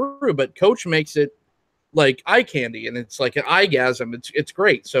I'll go through. But Coach makes it like eye candy, and it's like an eyegasm. It's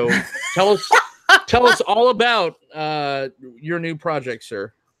great. So tell us all about your new project,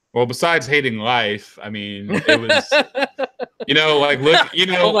 sir. Well, besides hating life, I mean, it was, look,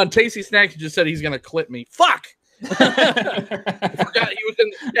 Hold on, Tasty Snacks just said he's gonna clip me. Fuck. I forgot he was in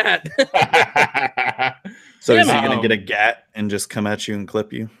the chat. So is he gonna get a gat and just come at you and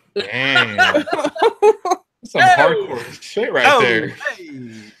clip you? Damn. That's some hardcore shit right there.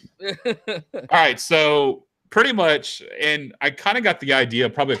 Hey. All right, so pretty much, and I kind of got the idea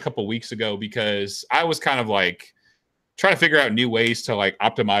probably a couple weeks ago because I was kind of like trying to figure out new ways to like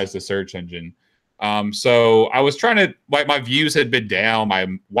optimize the search engine. So I was trying to, like, my views had been down, my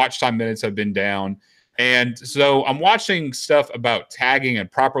watch time minutes have been down. And so I'm watching stuff about tagging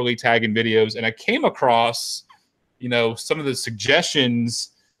and properly tagging videos. And I came across, some of the suggestions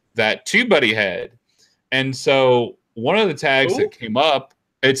that TubeBuddy had. And so one of the tags that came up,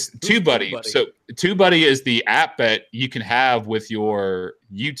 it's TubeBuddy. So TubeBuddy is the app that you can have with your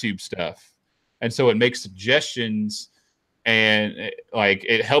YouTube stuff. And so it makes suggestions, and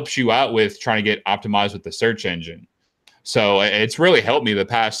it helps you out with trying to get optimized with the search engine. So it's really helped me the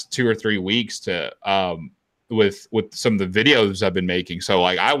past 2 or 3 weeks to with some of the videos I've been making. So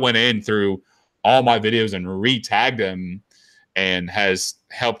like I went in through all my videos and re-tagged them, and has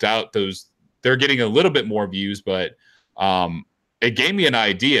helped out those. They're getting a little bit more views, but it gave me an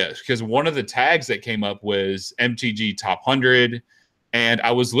idea because one of the tags that came up was MTG Top 100, and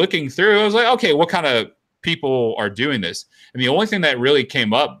I was looking through. I was like, okay, what kind of people are doing this? And the only thing that really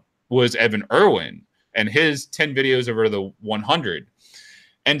came up was Evan Erwin and his 10 videos over the 100.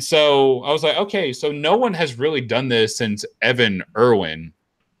 And so I was like, okay, so no one has really done this since Evan Erwin.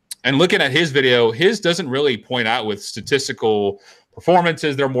 And looking at his video, his doesn't really point out with statistical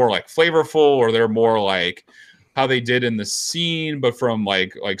performances. They're more like flavorful, or they're more like how they did in the scene, but from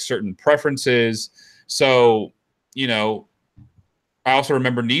like certain preferences. So, I also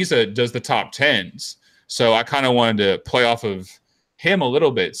remember Nisa does the top 10s. So I kind of wanted to play off of him a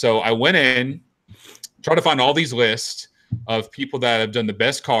little bit. So I went in, tried to find all these lists of people that have done the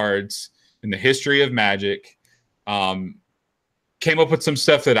best cards in the history of Magic. Came up with some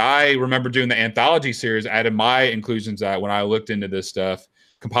stuff that I remember doing the anthology series, added my inclusions at when I looked into this stuff.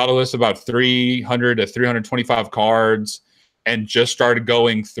 Compiled a list of about 300 to 325 cards, and just started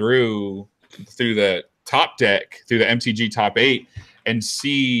going through the top deck, through the MTG top 8, and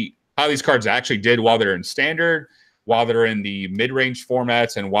see how these cards actually did while they're in standard, while they're in the mid-range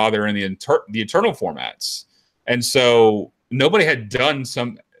formats, and while they're in the eternal formats. And so nobody had done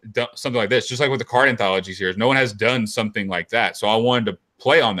something like this, just like with the card anthology series. No one has done something like that. So I wanted to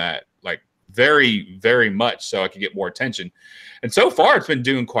play on that, like, very, very much, so I could get more attention. And so far, it's been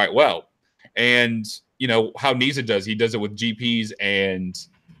doing quite well. And, how Nisa does, he does it with GPs and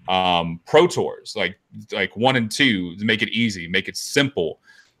Pro Tours, like 1 and 2, to make it easy, make it simple.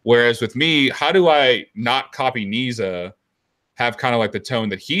 Whereas with me, how do I not copy Nisa, have kind of like the tone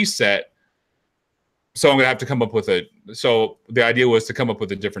that he set? So I'm going to have to come up with so the idea was to come up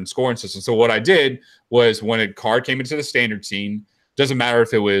with a different scoring system. So what I did was, when a card came into the standard scene, Doesn't matter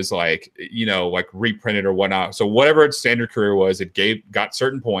if it was like, like reprinted or whatnot. So whatever its standard career was, it got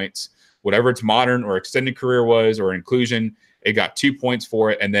certain points. Whatever its modern or extended career was, or inclusion, it got 2 points for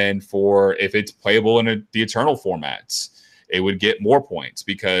it. And then if it's playable in the Eternal formats, it would get more points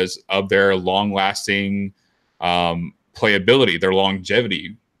because of their long-lasting playability, their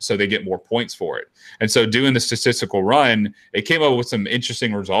longevity. So they get more points for it. And so doing the statistical run, it came up with some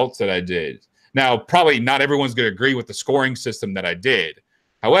interesting results that I did. Now, probably not everyone's going to agree with the scoring system that I did.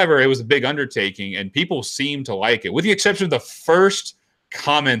 However, it was a big undertaking, and people seemed to like it, with the exception of the first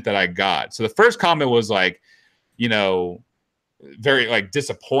comment that I got. So the first comment was like, very like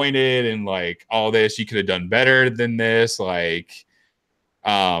disappointed and like all this, you could have done better than this. Like,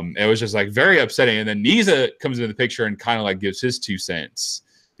 it was just like very upsetting. And then Niza comes into the picture and kind of like gives his 2 cents,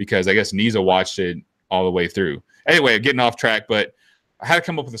 because I guess Niza watched it all the way through. Anyway, getting off track, but I had to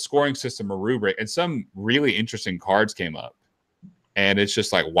come up with a scoring system, a rubric, and some really interesting cards came up. And it's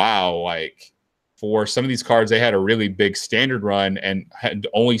just like, wow, like for some of these cards, they had a really big standard run and had to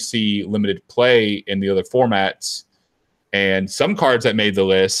only see limited play in the other formats. And some cards that made the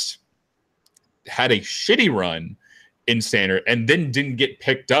list had a shitty run in standard and then didn't get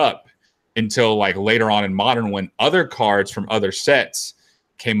picked up until like later on in modern, when other cards from other sets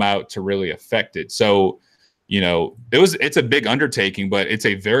came out to really affect it. So, it's a big undertaking, but it's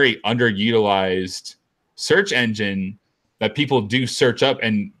a very underutilized search engine that people do search up,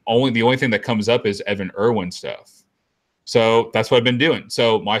 and the only thing that comes up is Evan Erwin stuff. So that's what I've been doing.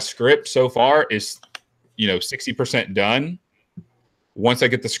 So my script so far is 60% done. Once I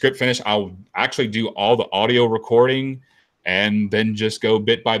get the script finished, I'll actually do all the audio recording and then just go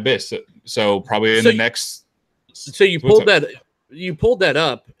bit by bit. So probably in the next. So you pulled that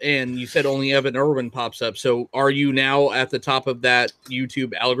up, and you said only Evan Erwin pops up. So are you now at the top of that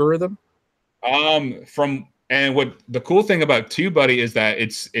YouTube algorithm? And what the cool thing about TubeBuddy is that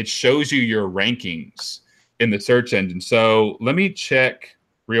it shows you your rankings in the search engine. So let me check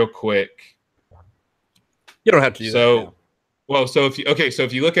real quick. You don't have to do that now. Well, so if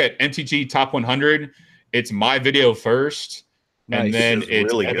you look at MTG Top 100, it's my video first, nice. And then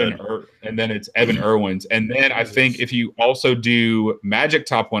it's really and then it's Evan Erwin's, and then I think if you also do Magic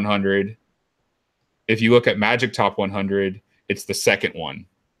Top 100, if you look at Magic Top 100, it's the second one.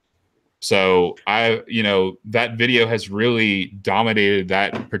 So that video has really dominated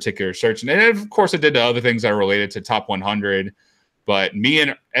that particular search, and of course it did the other things that are related to Top 100. But me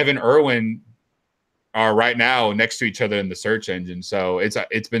and Evan Erwin are right now next to each other in the search engine. So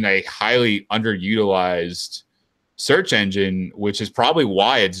it's been a highly underutilized search engine, which is probably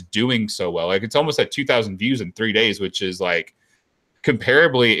why it's doing so well. Like it's almost at 2,000 views in 3 days, which is like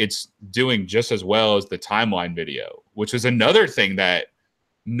comparably it's doing just as well as the timeline video, which was another thing that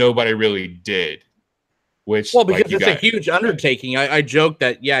nobody really did. Because it's a huge undertaking. I joke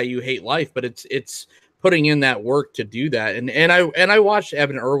that you hate life, but it's putting in that work to do that. And I watched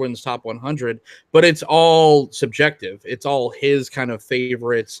Evan Erwin's Top 100, but it's all subjective. It's all his kind of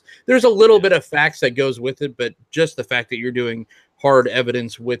favorites. There's a little bit of facts that goes with it, but just the fact that you're doing hard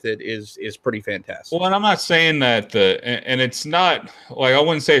evidence with it is pretty fantastic. Well, and I'm not saying that and it's not like, I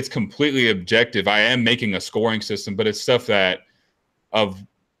wouldn't say it's completely objective. I am making a scoring system, but it's stuff that of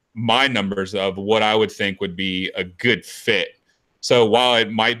my numbers of what I would think would be a good fit. So while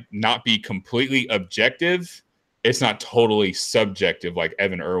it might not be completely objective, it's not totally subjective like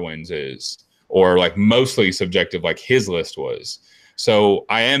Evan Erwin's is, or like mostly subjective like his list was. So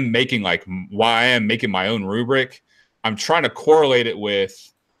I am making my own rubric. I'm trying to correlate it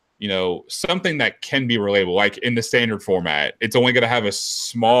with, something that can be relatable. Like in the standard format, it's only going to have a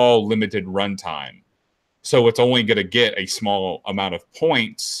small limited runtime. So it's only going to get a small amount of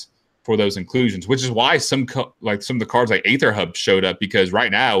points for those inclusions, which is why some of the cards like Aether Hub showed up, because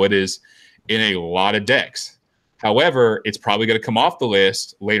right now it is in a lot of decks. However, it's probably going to come off the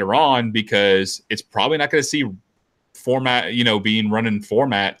list later on because it's probably not going to see format, being run in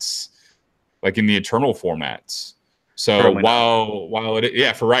formats like in the Eternal formats. So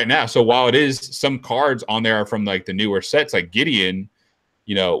for right now, so while it is some cards on there are from like the newer sets like Gideon,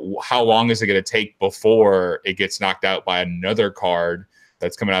 how long is it going to take before it gets knocked out by another card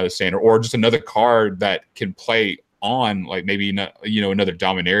that's coming out of the standard, or just another card that can play on like maybe another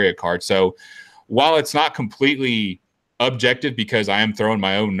Dominaria card. So while it's not completely objective, because I am throwing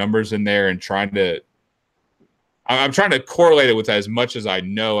my own numbers in there and I'm trying to correlate it with as much as I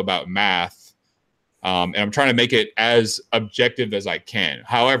know about math, and I'm trying to make it as objective as I can.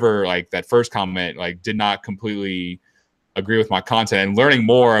 However, like that first comment did not completely agree with my content, and learning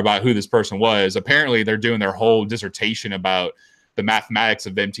more about who this person was. Apparently they're doing their whole dissertation about the mathematics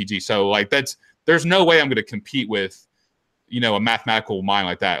of MTG. So there's no way I'm going to compete with, a mathematical mind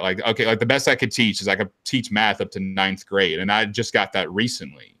like that. Like, okay, like the best I could teach is I could teach math up to 9th grade. And I just got that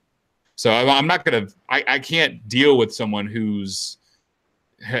recently. So I'm not going to, I can't deal with someone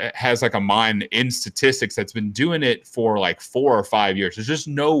has like a mind in statistics that's been doing it for like 4 or 5 years. There's just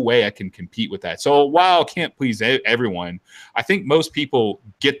no way I can compete with that. So while I can't please everyone, I think most people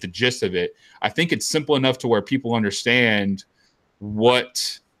get the gist of it. I think it's simple enough to where people understand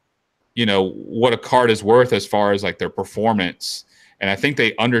what a card is worth as far as like their performance. And I think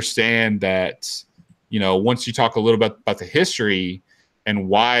they understand that, once you talk a little bit about the history and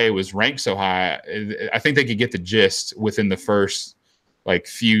why it was ranked so high, I think they could get the gist within the first like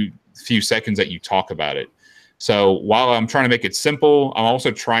few seconds that you talk about it. So while I'm trying to make it simple, I'm also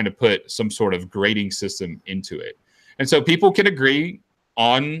trying to put some sort of grading system into it. And so people can agree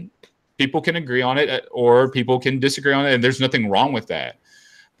on it, or people can disagree on it. And there's nothing wrong with that.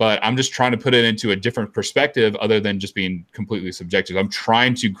 But I'm just trying to put it into a different perspective other than just being completely subjective. I'm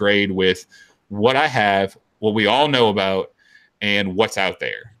trying to grade with what I have, what we all know about, and what's out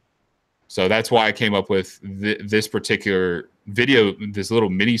there. So that's why I came up with this particular video, this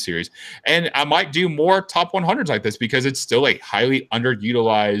little mini series. And I might do more top 100s like this because it's still a highly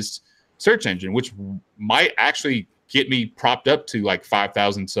underutilized search engine, which might actually get me propped up to like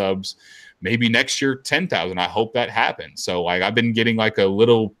 5,000 subs. Maybe next year, 10,000. I hope that happens. So like I've been getting like a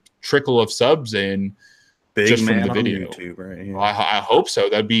little trickle of subs in just from the video. YouTube, right? Yeah. Well, I hope so.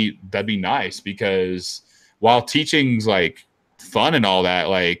 That'd be nice, because while teaching's like fun and all that,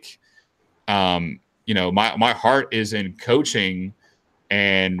 like, my heart is in coaching.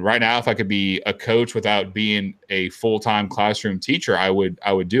 And right now, if I could be a coach without being a full-time classroom teacher, I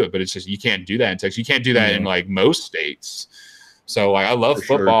would do it. But it's just, you can't do that in Texas. You can't do that in like most states. So like, I love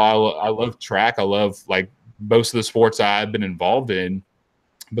football. Sure. I love track. I love like most of the sports I've been involved in.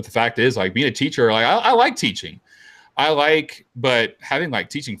 But the fact is, like, being a teacher, like I like teaching. But having like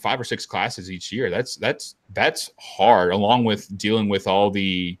teaching 5 or 6 classes each year, that's hard, along with dealing with all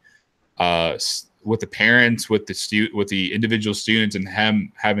the with the parents, with the individual students, and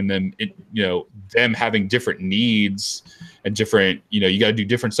having them, them having different needs and different, you got to do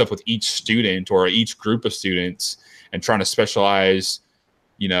different stuff with each student or each group of students, and trying to specialize,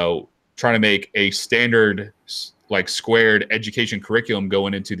 trying to make a standard like squared education curriculum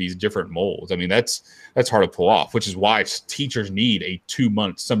going into these different molds. I mean, that's hard to pull off, which is why teachers need a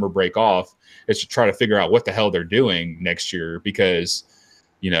 2-month summer break off, is to try to figure out what the hell they're doing next year. Because,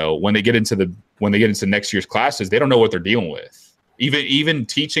 when they get into next year's classes, they don't know what they're dealing with. Even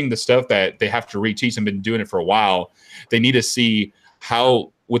teaching the stuff that they have to reteach and been doing it for a while, they need to see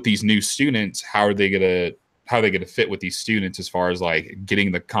how, with these new students, how are they gonna fit with these students, as far as like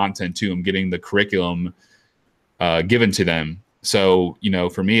getting the content to them, getting the curriculum given to them. So,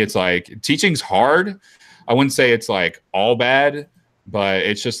 for me, it's like teaching's hard. I wouldn't say it's like all bad, but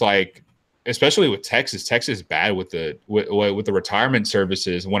it's just like, especially with Texas is bad with the retirement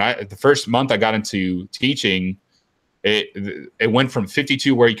services. When the first month I got into teaching, it went from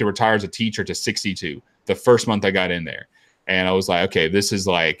 52 where you could retire as a teacher to 62 the first month I got in there. And I was like, okay, this is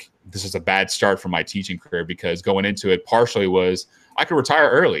a bad start for my teaching career, because going into it partially was I could retire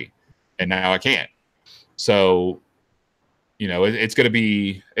early, and now I can't. So, it's going to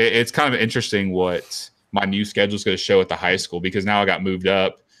be, it's kind of interesting what my new schedule is going to show at the high school, because now I got moved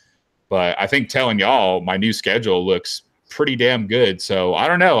up. But I think telling y'all my new schedule looks pretty damn good. So I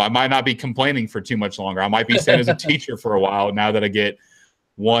don't know. I might not be complaining for too much longer. I might be staying as a teacher for a while, now that I get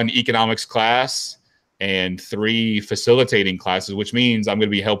 1 economics class and 3 facilitating classes, which means I'm going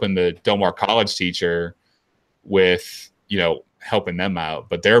to be helping the Del Mar College teacher with, helping them out.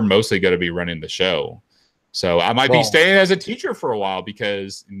 But they're mostly going to be running the show. So I might be staying as a teacher for a while,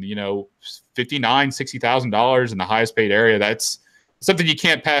 because, $59,000, $60,000 in the highest paid area, that's something you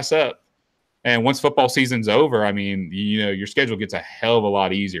can't pass up. And once football season's over, I mean, your schedule gets a hell of a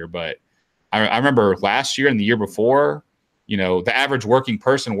lot easier. But I remember last year and the year before, the average working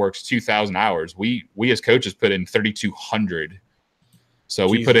person works 2,000 hours. We as coaches put in 3,200. So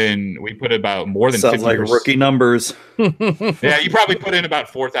we put about more than sounds 50 like rookie numbers. Yeah, you probably put in about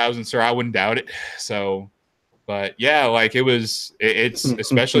 4,000, sir. I wouldn't doubt it. So, but yeah, like it's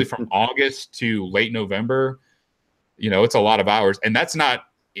especially from August to late November, it's a lot of hours, and that's not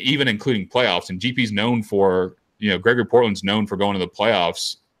even including playoffs. And GP's known for, Gregory Portland's known for going to the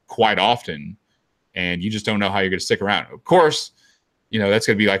playoffs quite often, and you just don't know how you're going to stick around. Of course, that's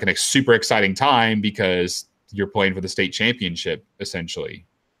going to be like a super exciting time, because you're playing for the state championship essentially.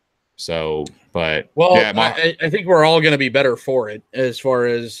 So, but I think we're all going to be better for it, as far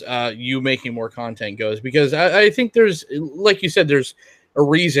as you making more content goes, because I think there's, like you said, there's a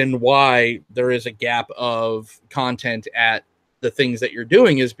reason why there is a gap of content at the things that you're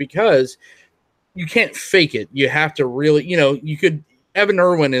doing, is because you can't fake it. You have to really, Evan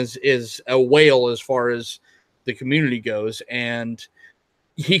Irwin is a whale as far as the community goes, and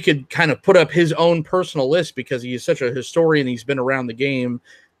he could kind of put up his own personal list because he is such a historian. He's been around the game,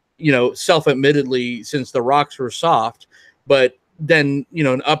 self-admittedly since the rocks were soft, but then,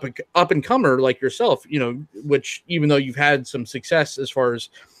 an up and comer like yourself, which even though you've had some success as far as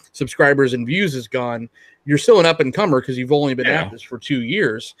subscribers and views is gone, you're still an up and comer because you've only been at this for 2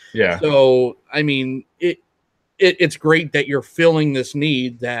 years. Yeah. So, I mean, it's great that you're filling this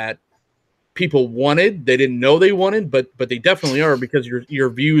need that people wanted. They didn't know they wanted, but they definitely are, because your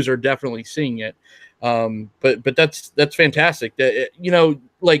views are definitely seeing it. But that's fantastic. That,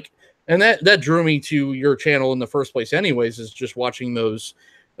 and that drew me to your channel in the first place anyways, is just watching those,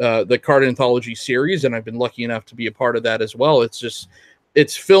 the card anthology series. And I've been lucky enough to be a part of that as well.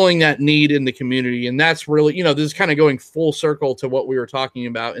 It's filling that need in the community. And that's really, this is kind of going full circle to what we were talking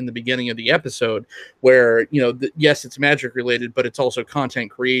about in the beginning of the episode, where, yes, it's Magic related, but it's also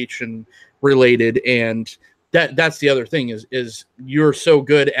content creation related. And that's the other thing is you're so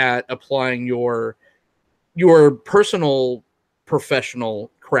good at applying your personal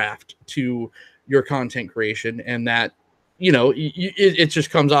professional craft to your content creation, and that it just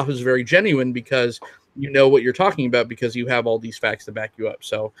comes off as very genuine because you know what you're talking about, because you have all these facts to back you up.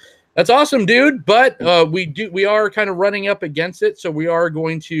 So that's awesome, dude. But we are kind of running up against it, so we are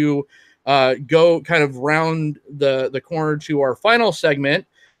going to go kind of round the corner to our final segment.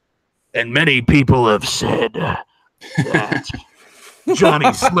 And many people have said that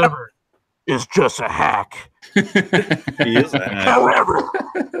Johnny Sliver is just a hack. He is a hack. However,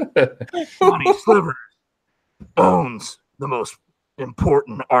 Johnny Sliver owns the most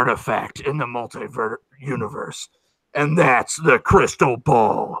important artifact in the multiverse universe, and that's the crystal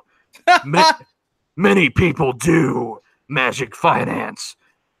ball. Many people do Magic Finance,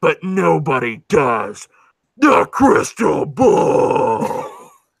 but nobody does the crystal ball.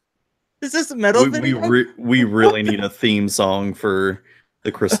 Is this a metal video? We really need a theme song for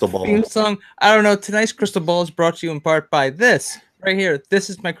the crystal ball. Theme song? I don't know. Tonight's crystal ball is brought to you in part by this right here.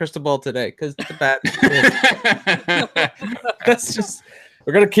 This is my crystal ball today, because the bat. That's just.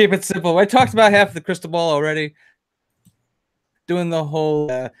 We're gonna keep it simple. I talked about half of the crystal ball already. Doing the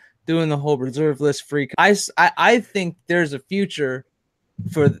whole reserve list freak. I think there's a future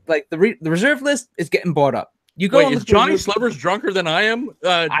for the reserve list is getting bought up. You go. Wait, is Johnny Slivers drunker than I am?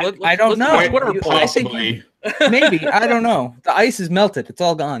 I don't know. Possibly. Maybe, I don't know. The ice is melted. It's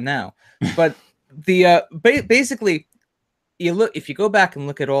all gone now. But the basically, if you go back and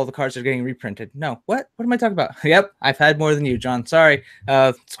look at all the cards that are getting reprinted. No, what am I talking about? Yep, I've had more than you, John. Sorry,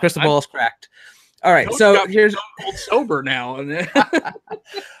 crystal ball is cracked. All right, so here's sober now.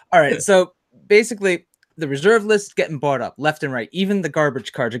 All right, so basically, the reserve list is getting bought up left and right. Even the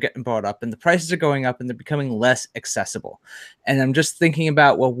garbage cards are getting bought up, and the prices are going up, and they're becoming less accessible. And I'm just thinking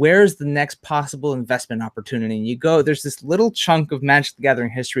about, well, where's the next possible investment opportunity? And there's this little chunk of Magic the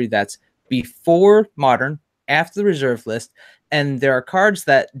Gathering history that's before Modern, after the reserve list, and there are cards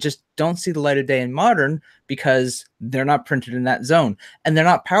that just don't see the light of day in Modern because they're not printed in that zone, and they're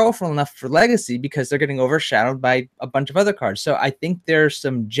not powerful enough for Legacy because they're getting overshadowed by a bunch of other cards. So I think there's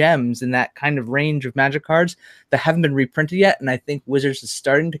some gems in that kind of range of Magic cards that haven't been reprinted yet, and I think Wizards is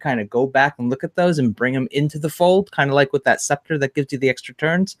starting to kind of go back and look at those and bring them into the fold, kind of like with that Scepter that gives you the extra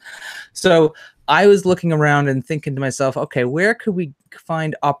turns. So I was looking around and thinking to myself, okay, where could we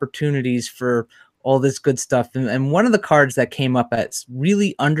find opportunities for all this good stuff? And one of the cards that came up that's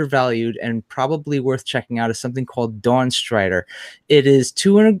really undervalued and probably worth checking out is something called Dawn Strider. It's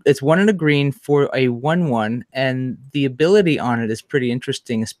 1 and a green for a 1/1, and the ability on it is pretty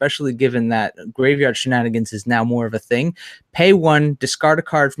interesting, especially given that Graveyard Shenanigans is now more of a thing. Pay 1, discard a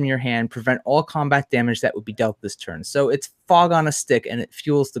card from your hand, prevent all combat damage that would be dealt this turn. So it's Fog on a Stick, and it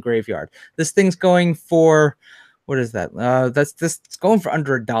fuels the graveyard. This thing's going for... what is that? It's going for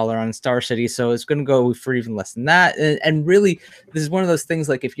under $1 on Star City, so it's going to go for even less than that. And really, this is one of those things,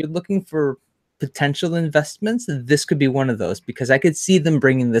 like, if you're looking for potential investments, this could be one of those, because I could see them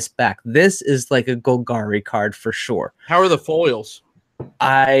bringing this back. This is like a Golgari card for sure. How are the foils?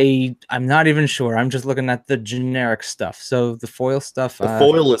 I'm not even sure. I'm just looking at the generic stuff. So the foil stuff. The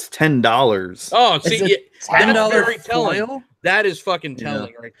foil is $10. Oh, see, $10 foil. That is fucking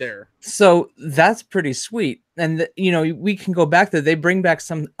telling right there. So that's pretty sweet. And, we can go back there. They bring back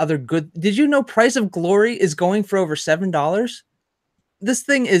some other good. Did you know Price of Glory is going for over $7? This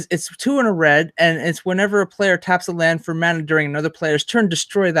thing it's 2 and a red, and it's whenever a player taps a land for mana during another player's turn,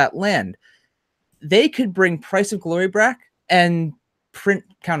 destroy that land. They could bring Price of Glory back, and print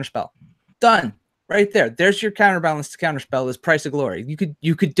Counterspell. Done. Right there. There's your counterbalance to Counterspell is Price of Glory.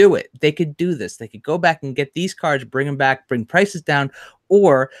 You could do it. They could do this. They could go back and get these cards, bring them back, bring prices down,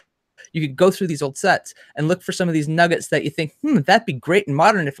 or you could go through these old sets and look for some of these nuggets that you think, that'd be great in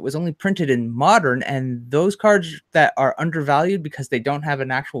Modern if it was only printed in Modern. And those cards that are undervalued because they don't have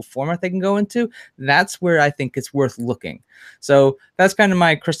an actual format they can go into, that's where I think it's worth looking. So that's kind of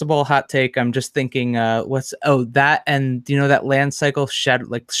my crystal ball hot take. I'm just thinking, that and that land cycle,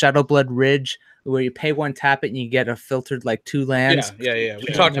 Shadowblood Ridge, where you pay one, tap it, and you get a filtered 2 lands. Yeah.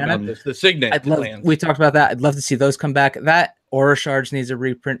 We talked about this. The Signet lands. We talked about that. I'd love to see those come back. That Aura Shards needs a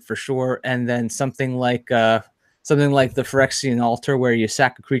reprint for sure, and then something like the Phyrexian Altar, where you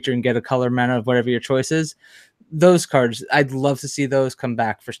sack a creature and get a color mana of whatever your choice is. Those cards, I'd love to see those come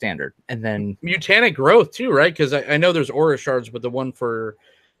back for Standard, and then Mutanic Growth too, right? Because I know there's Aura Shards, but the one for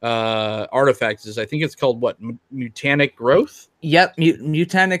artifacts is, I think it's called what, Mutanic Growth. Yep,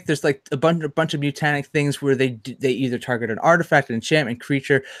 Mutanic. There's a bunch of Mutanic things where they either target an artifact, an enchantment,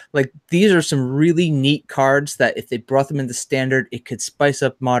 creature. These are some really neat cards that if they brought them into Standard, it could spice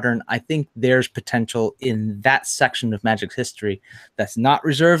up Modern. I think there's potential in that section of Magic's history that's not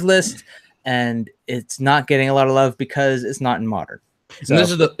reserve list, and it's not getting a lot of love because it's not in Modern. So, and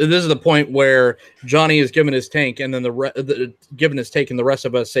this is the point where Johnny has given his take, and then given his take, and the rest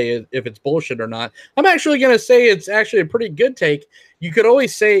of us say if it's bullshit or not. I'm actually going to say it's actually a pretty good take. You could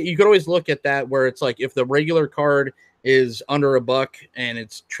always look at that where it's if the regular card is under $1 and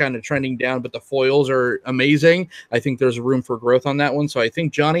it's kind of trending down, but the foils are amazing. I think there's room for growth on that one. So I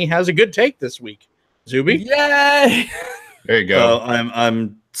think Johnny has a good take this week. Zuby, yay! There you go.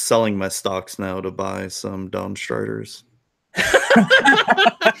 I'm selling my stocks now to buy some Dawn Striders.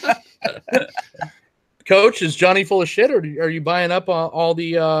 Coach, is Johnny full of shit, or are you buying up all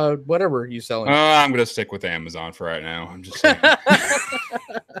the whatever he's selling? I'm gonna stick with Amazon for right now. I'm just saying.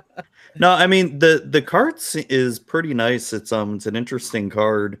 No, I mean the card is pretty nice. It's an interesting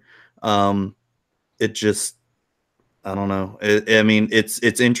card. It just, I don't know.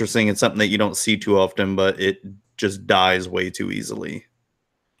 It's interesting. It's something that you don't see too often, but it just dies way too easily.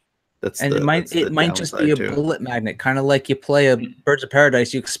 It might just be a bullet magnet, kind of like you play a Birds of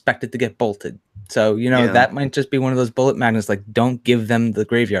Paradise, you expect it to get bolted. So that might just be one of those bullet magnets. Don't give them the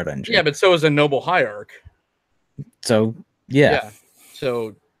graveyard engine. Yeah, but so is a Noble Hierarch. So yeah.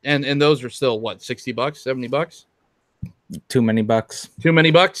 So and those are still what, $60, $70? Too many bucks. Too many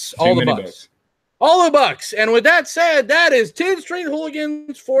bucks. All the bucks. All the bucks. And with that said, that is 10 String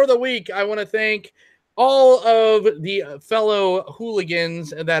Hooligans for the week. I want to thank all of the fellow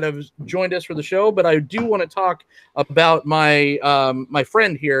hooligans that have joined us for the show, but I do want to talk about my my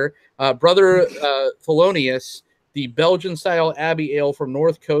friend here, brother Thelonious, the Belgian style Abbey Ale from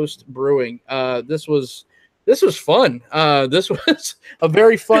North Coast Brewing. This was fun. This was a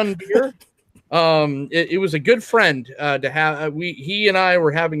very fun beer. It was a good friend to have. He and I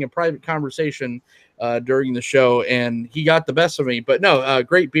were having a private conversation during the show, and he got the best of me. But no,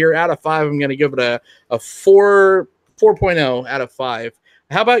 great beer. Out of 5, I'm going to give it a 4.0 out of 5.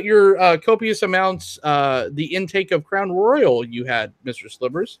 How about your copious amounts, the intake of Crown Royal you had, Mr.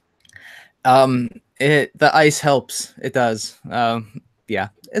 Slivers? The ice helps. It does. Yeah,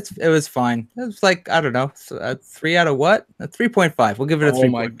 it was fine. It was like, I don't know, a 3 out of what? A 3.5. We'll give it a 3.5. Oh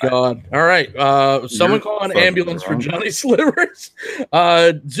my god! All right, someone call an ambulance for Johnny Slivers.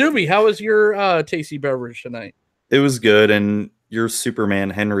 Zuby, how was your tasty beverage tonight? It was good, and your Superman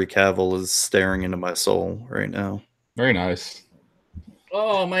Henry Cavill is staring into my soul right now. Very nice.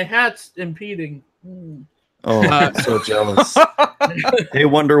 Oh, my hat's impeding. Oh, I'm so jealous. Hey,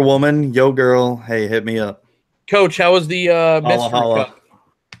 Wonder Woman, yo girl, hey, hit me up. Coach, how was the mystery cup?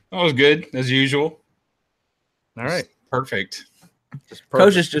 That was good, as usual. All right. Perfect.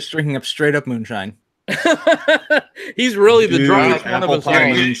 Coach is just drinking up straight up moonshine. He's really the drunkest one of us all.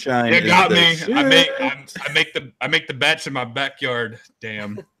 Moonshine. You got me. I make the batch in my backyard.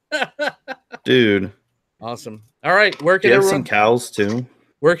 Damn. Dude. Awesome. All right. Where can you have everyone some cows too?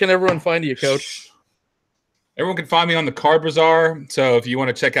 Where can everyone find you, Coach? Everyone can find me on the Card Bazaar. So if you want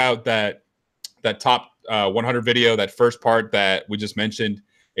to check out that top 100 video, that first part that we just mentioned,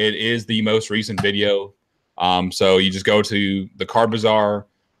 it is the most recent video. So you just go to the Card Bazaar.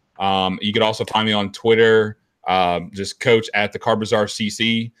 You could also find me on Twitter, just Coach at the Card Bazaar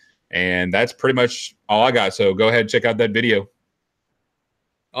CC, and that's pretty much all I got. So go ahead and check out that video.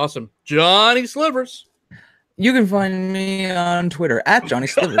 Awesome, Johnny Slivers. You can find me on Twitter at Johnny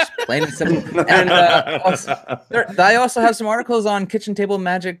Slivers, plain and simple. And I also have some articles on Kitchen Table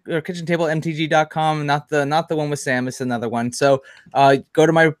Magic or KitchenTableMTG.com. Not the one with Sam, it's another one. So go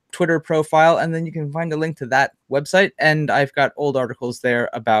to my Twitter profile, and then you can find a link to that website. And I've got old articles there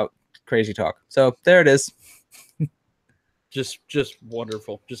about Crazy Talk. So there it is. Just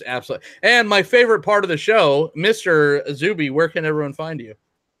wonderful, just absolutely. And my favorite part of the show, Mr. Zuby, where can everyone find you?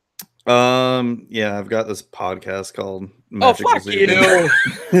 Yeah, I've got this podcast called Magic fuck Zuby. you. Do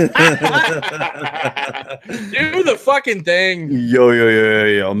the fucking thing.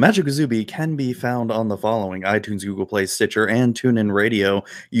 Yo. Magic Zuby can be found on the following: iTunes, Google Play, Stitcher, and TuneIn Radio.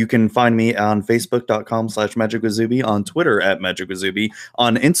 You can find me on Facebook.com/MagicWithZuby, on Twitter at MagicWithZuby,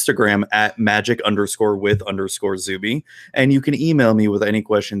 on Instagram at Magic_with_Zuby, and you can email me with any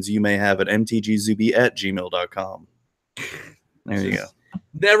questions you may have at mtgzuby@gmail.com. There you go.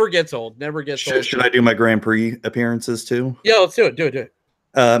 Never gets old. Never gets old. Should I do my Grand Prix appearances too? Yeah, let's do it. Do it.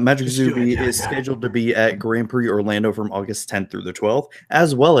 Magic Zuby is scheduled to be at Grand Prix Orlando from August 10th through the 12th,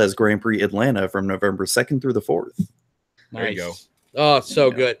 as well as Grand Prix Atlanta from November 2nd through the 4th. There you go. Oh,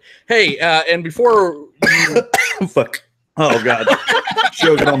 so good. Hey, and before you... Fuck. Oh, God.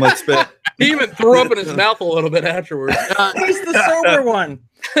 Choking on my spit. He even threw up in his mouth a little bit afterwards. He's the sober one.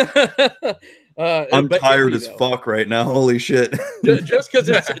 I'm tired as fuck right now. Holy shit. Just because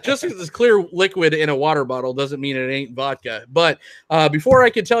it's clear liquid in a water bottle doesn't mean it ain't vodka. But before I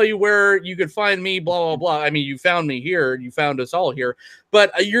can tell you where you could find me, blah, blah, blah. I mean, you found me here. You found us all here.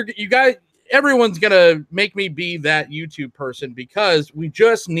 But you guys, everyone's going to make me be that YouTube person because we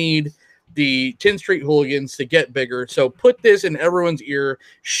just need the 10th Street Hooligans to get bigger. So put this in everyone's ear.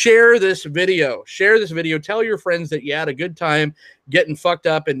 Share this video. Tell your friends that you had a good time getting fucked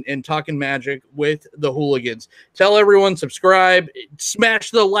up and talking magic with the hooligans. Tell everyone, subscribe,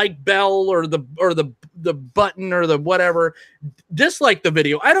 smash the like bell or the button or the whatever. Dislike the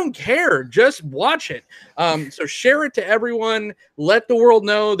video. I don't care. Just watch it. So share it to everyone. Let the world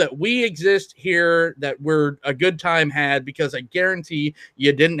know that we exist here, that we're a good time had, because I guarantee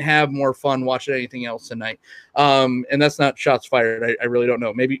you didn't have more fun watching anything else tonight. And that's not shots fired. I really don't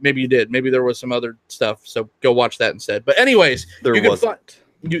know. Maybe you did. Maybe there was some other stuff. So go watch that instead. But anyways, there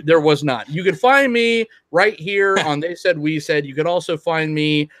was not. You can find me right here on They Said We Said. You could also find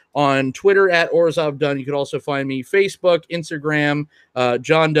me on Twitter at Orzhov Dunn. You could also find me Facebook, Instagram,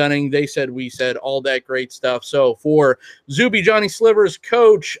 John Dunning, They Said We Said, all that great stuff. So for Zuby, Johnny Slivers,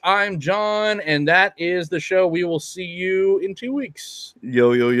 Coach, I'm John, and that is the show. We will see you in 2 weeks.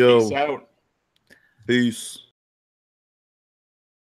 Yo. Peace out. Peace.